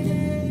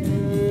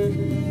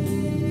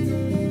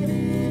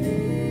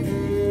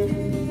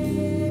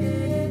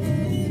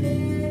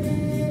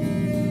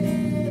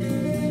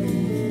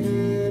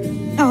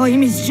 Aye,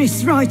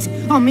 mistress, right,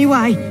 on me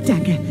way.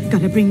 Dagger,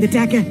 gotta bring the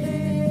dagger.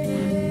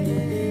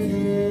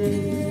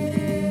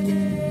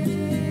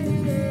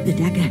 The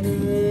dagger,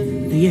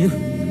 for you.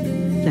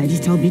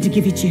 Ladies told me to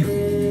give it you.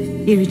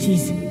 Here it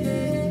is,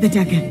 the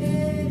dagger.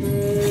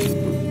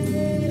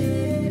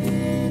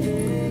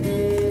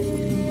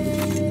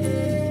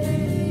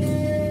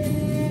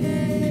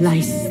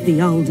 Place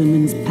the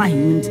alderman's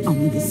payment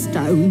on the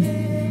stone.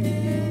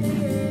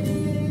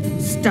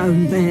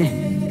 Stone bare,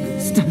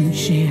 stone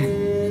shear,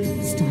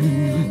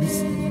 stone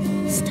nose.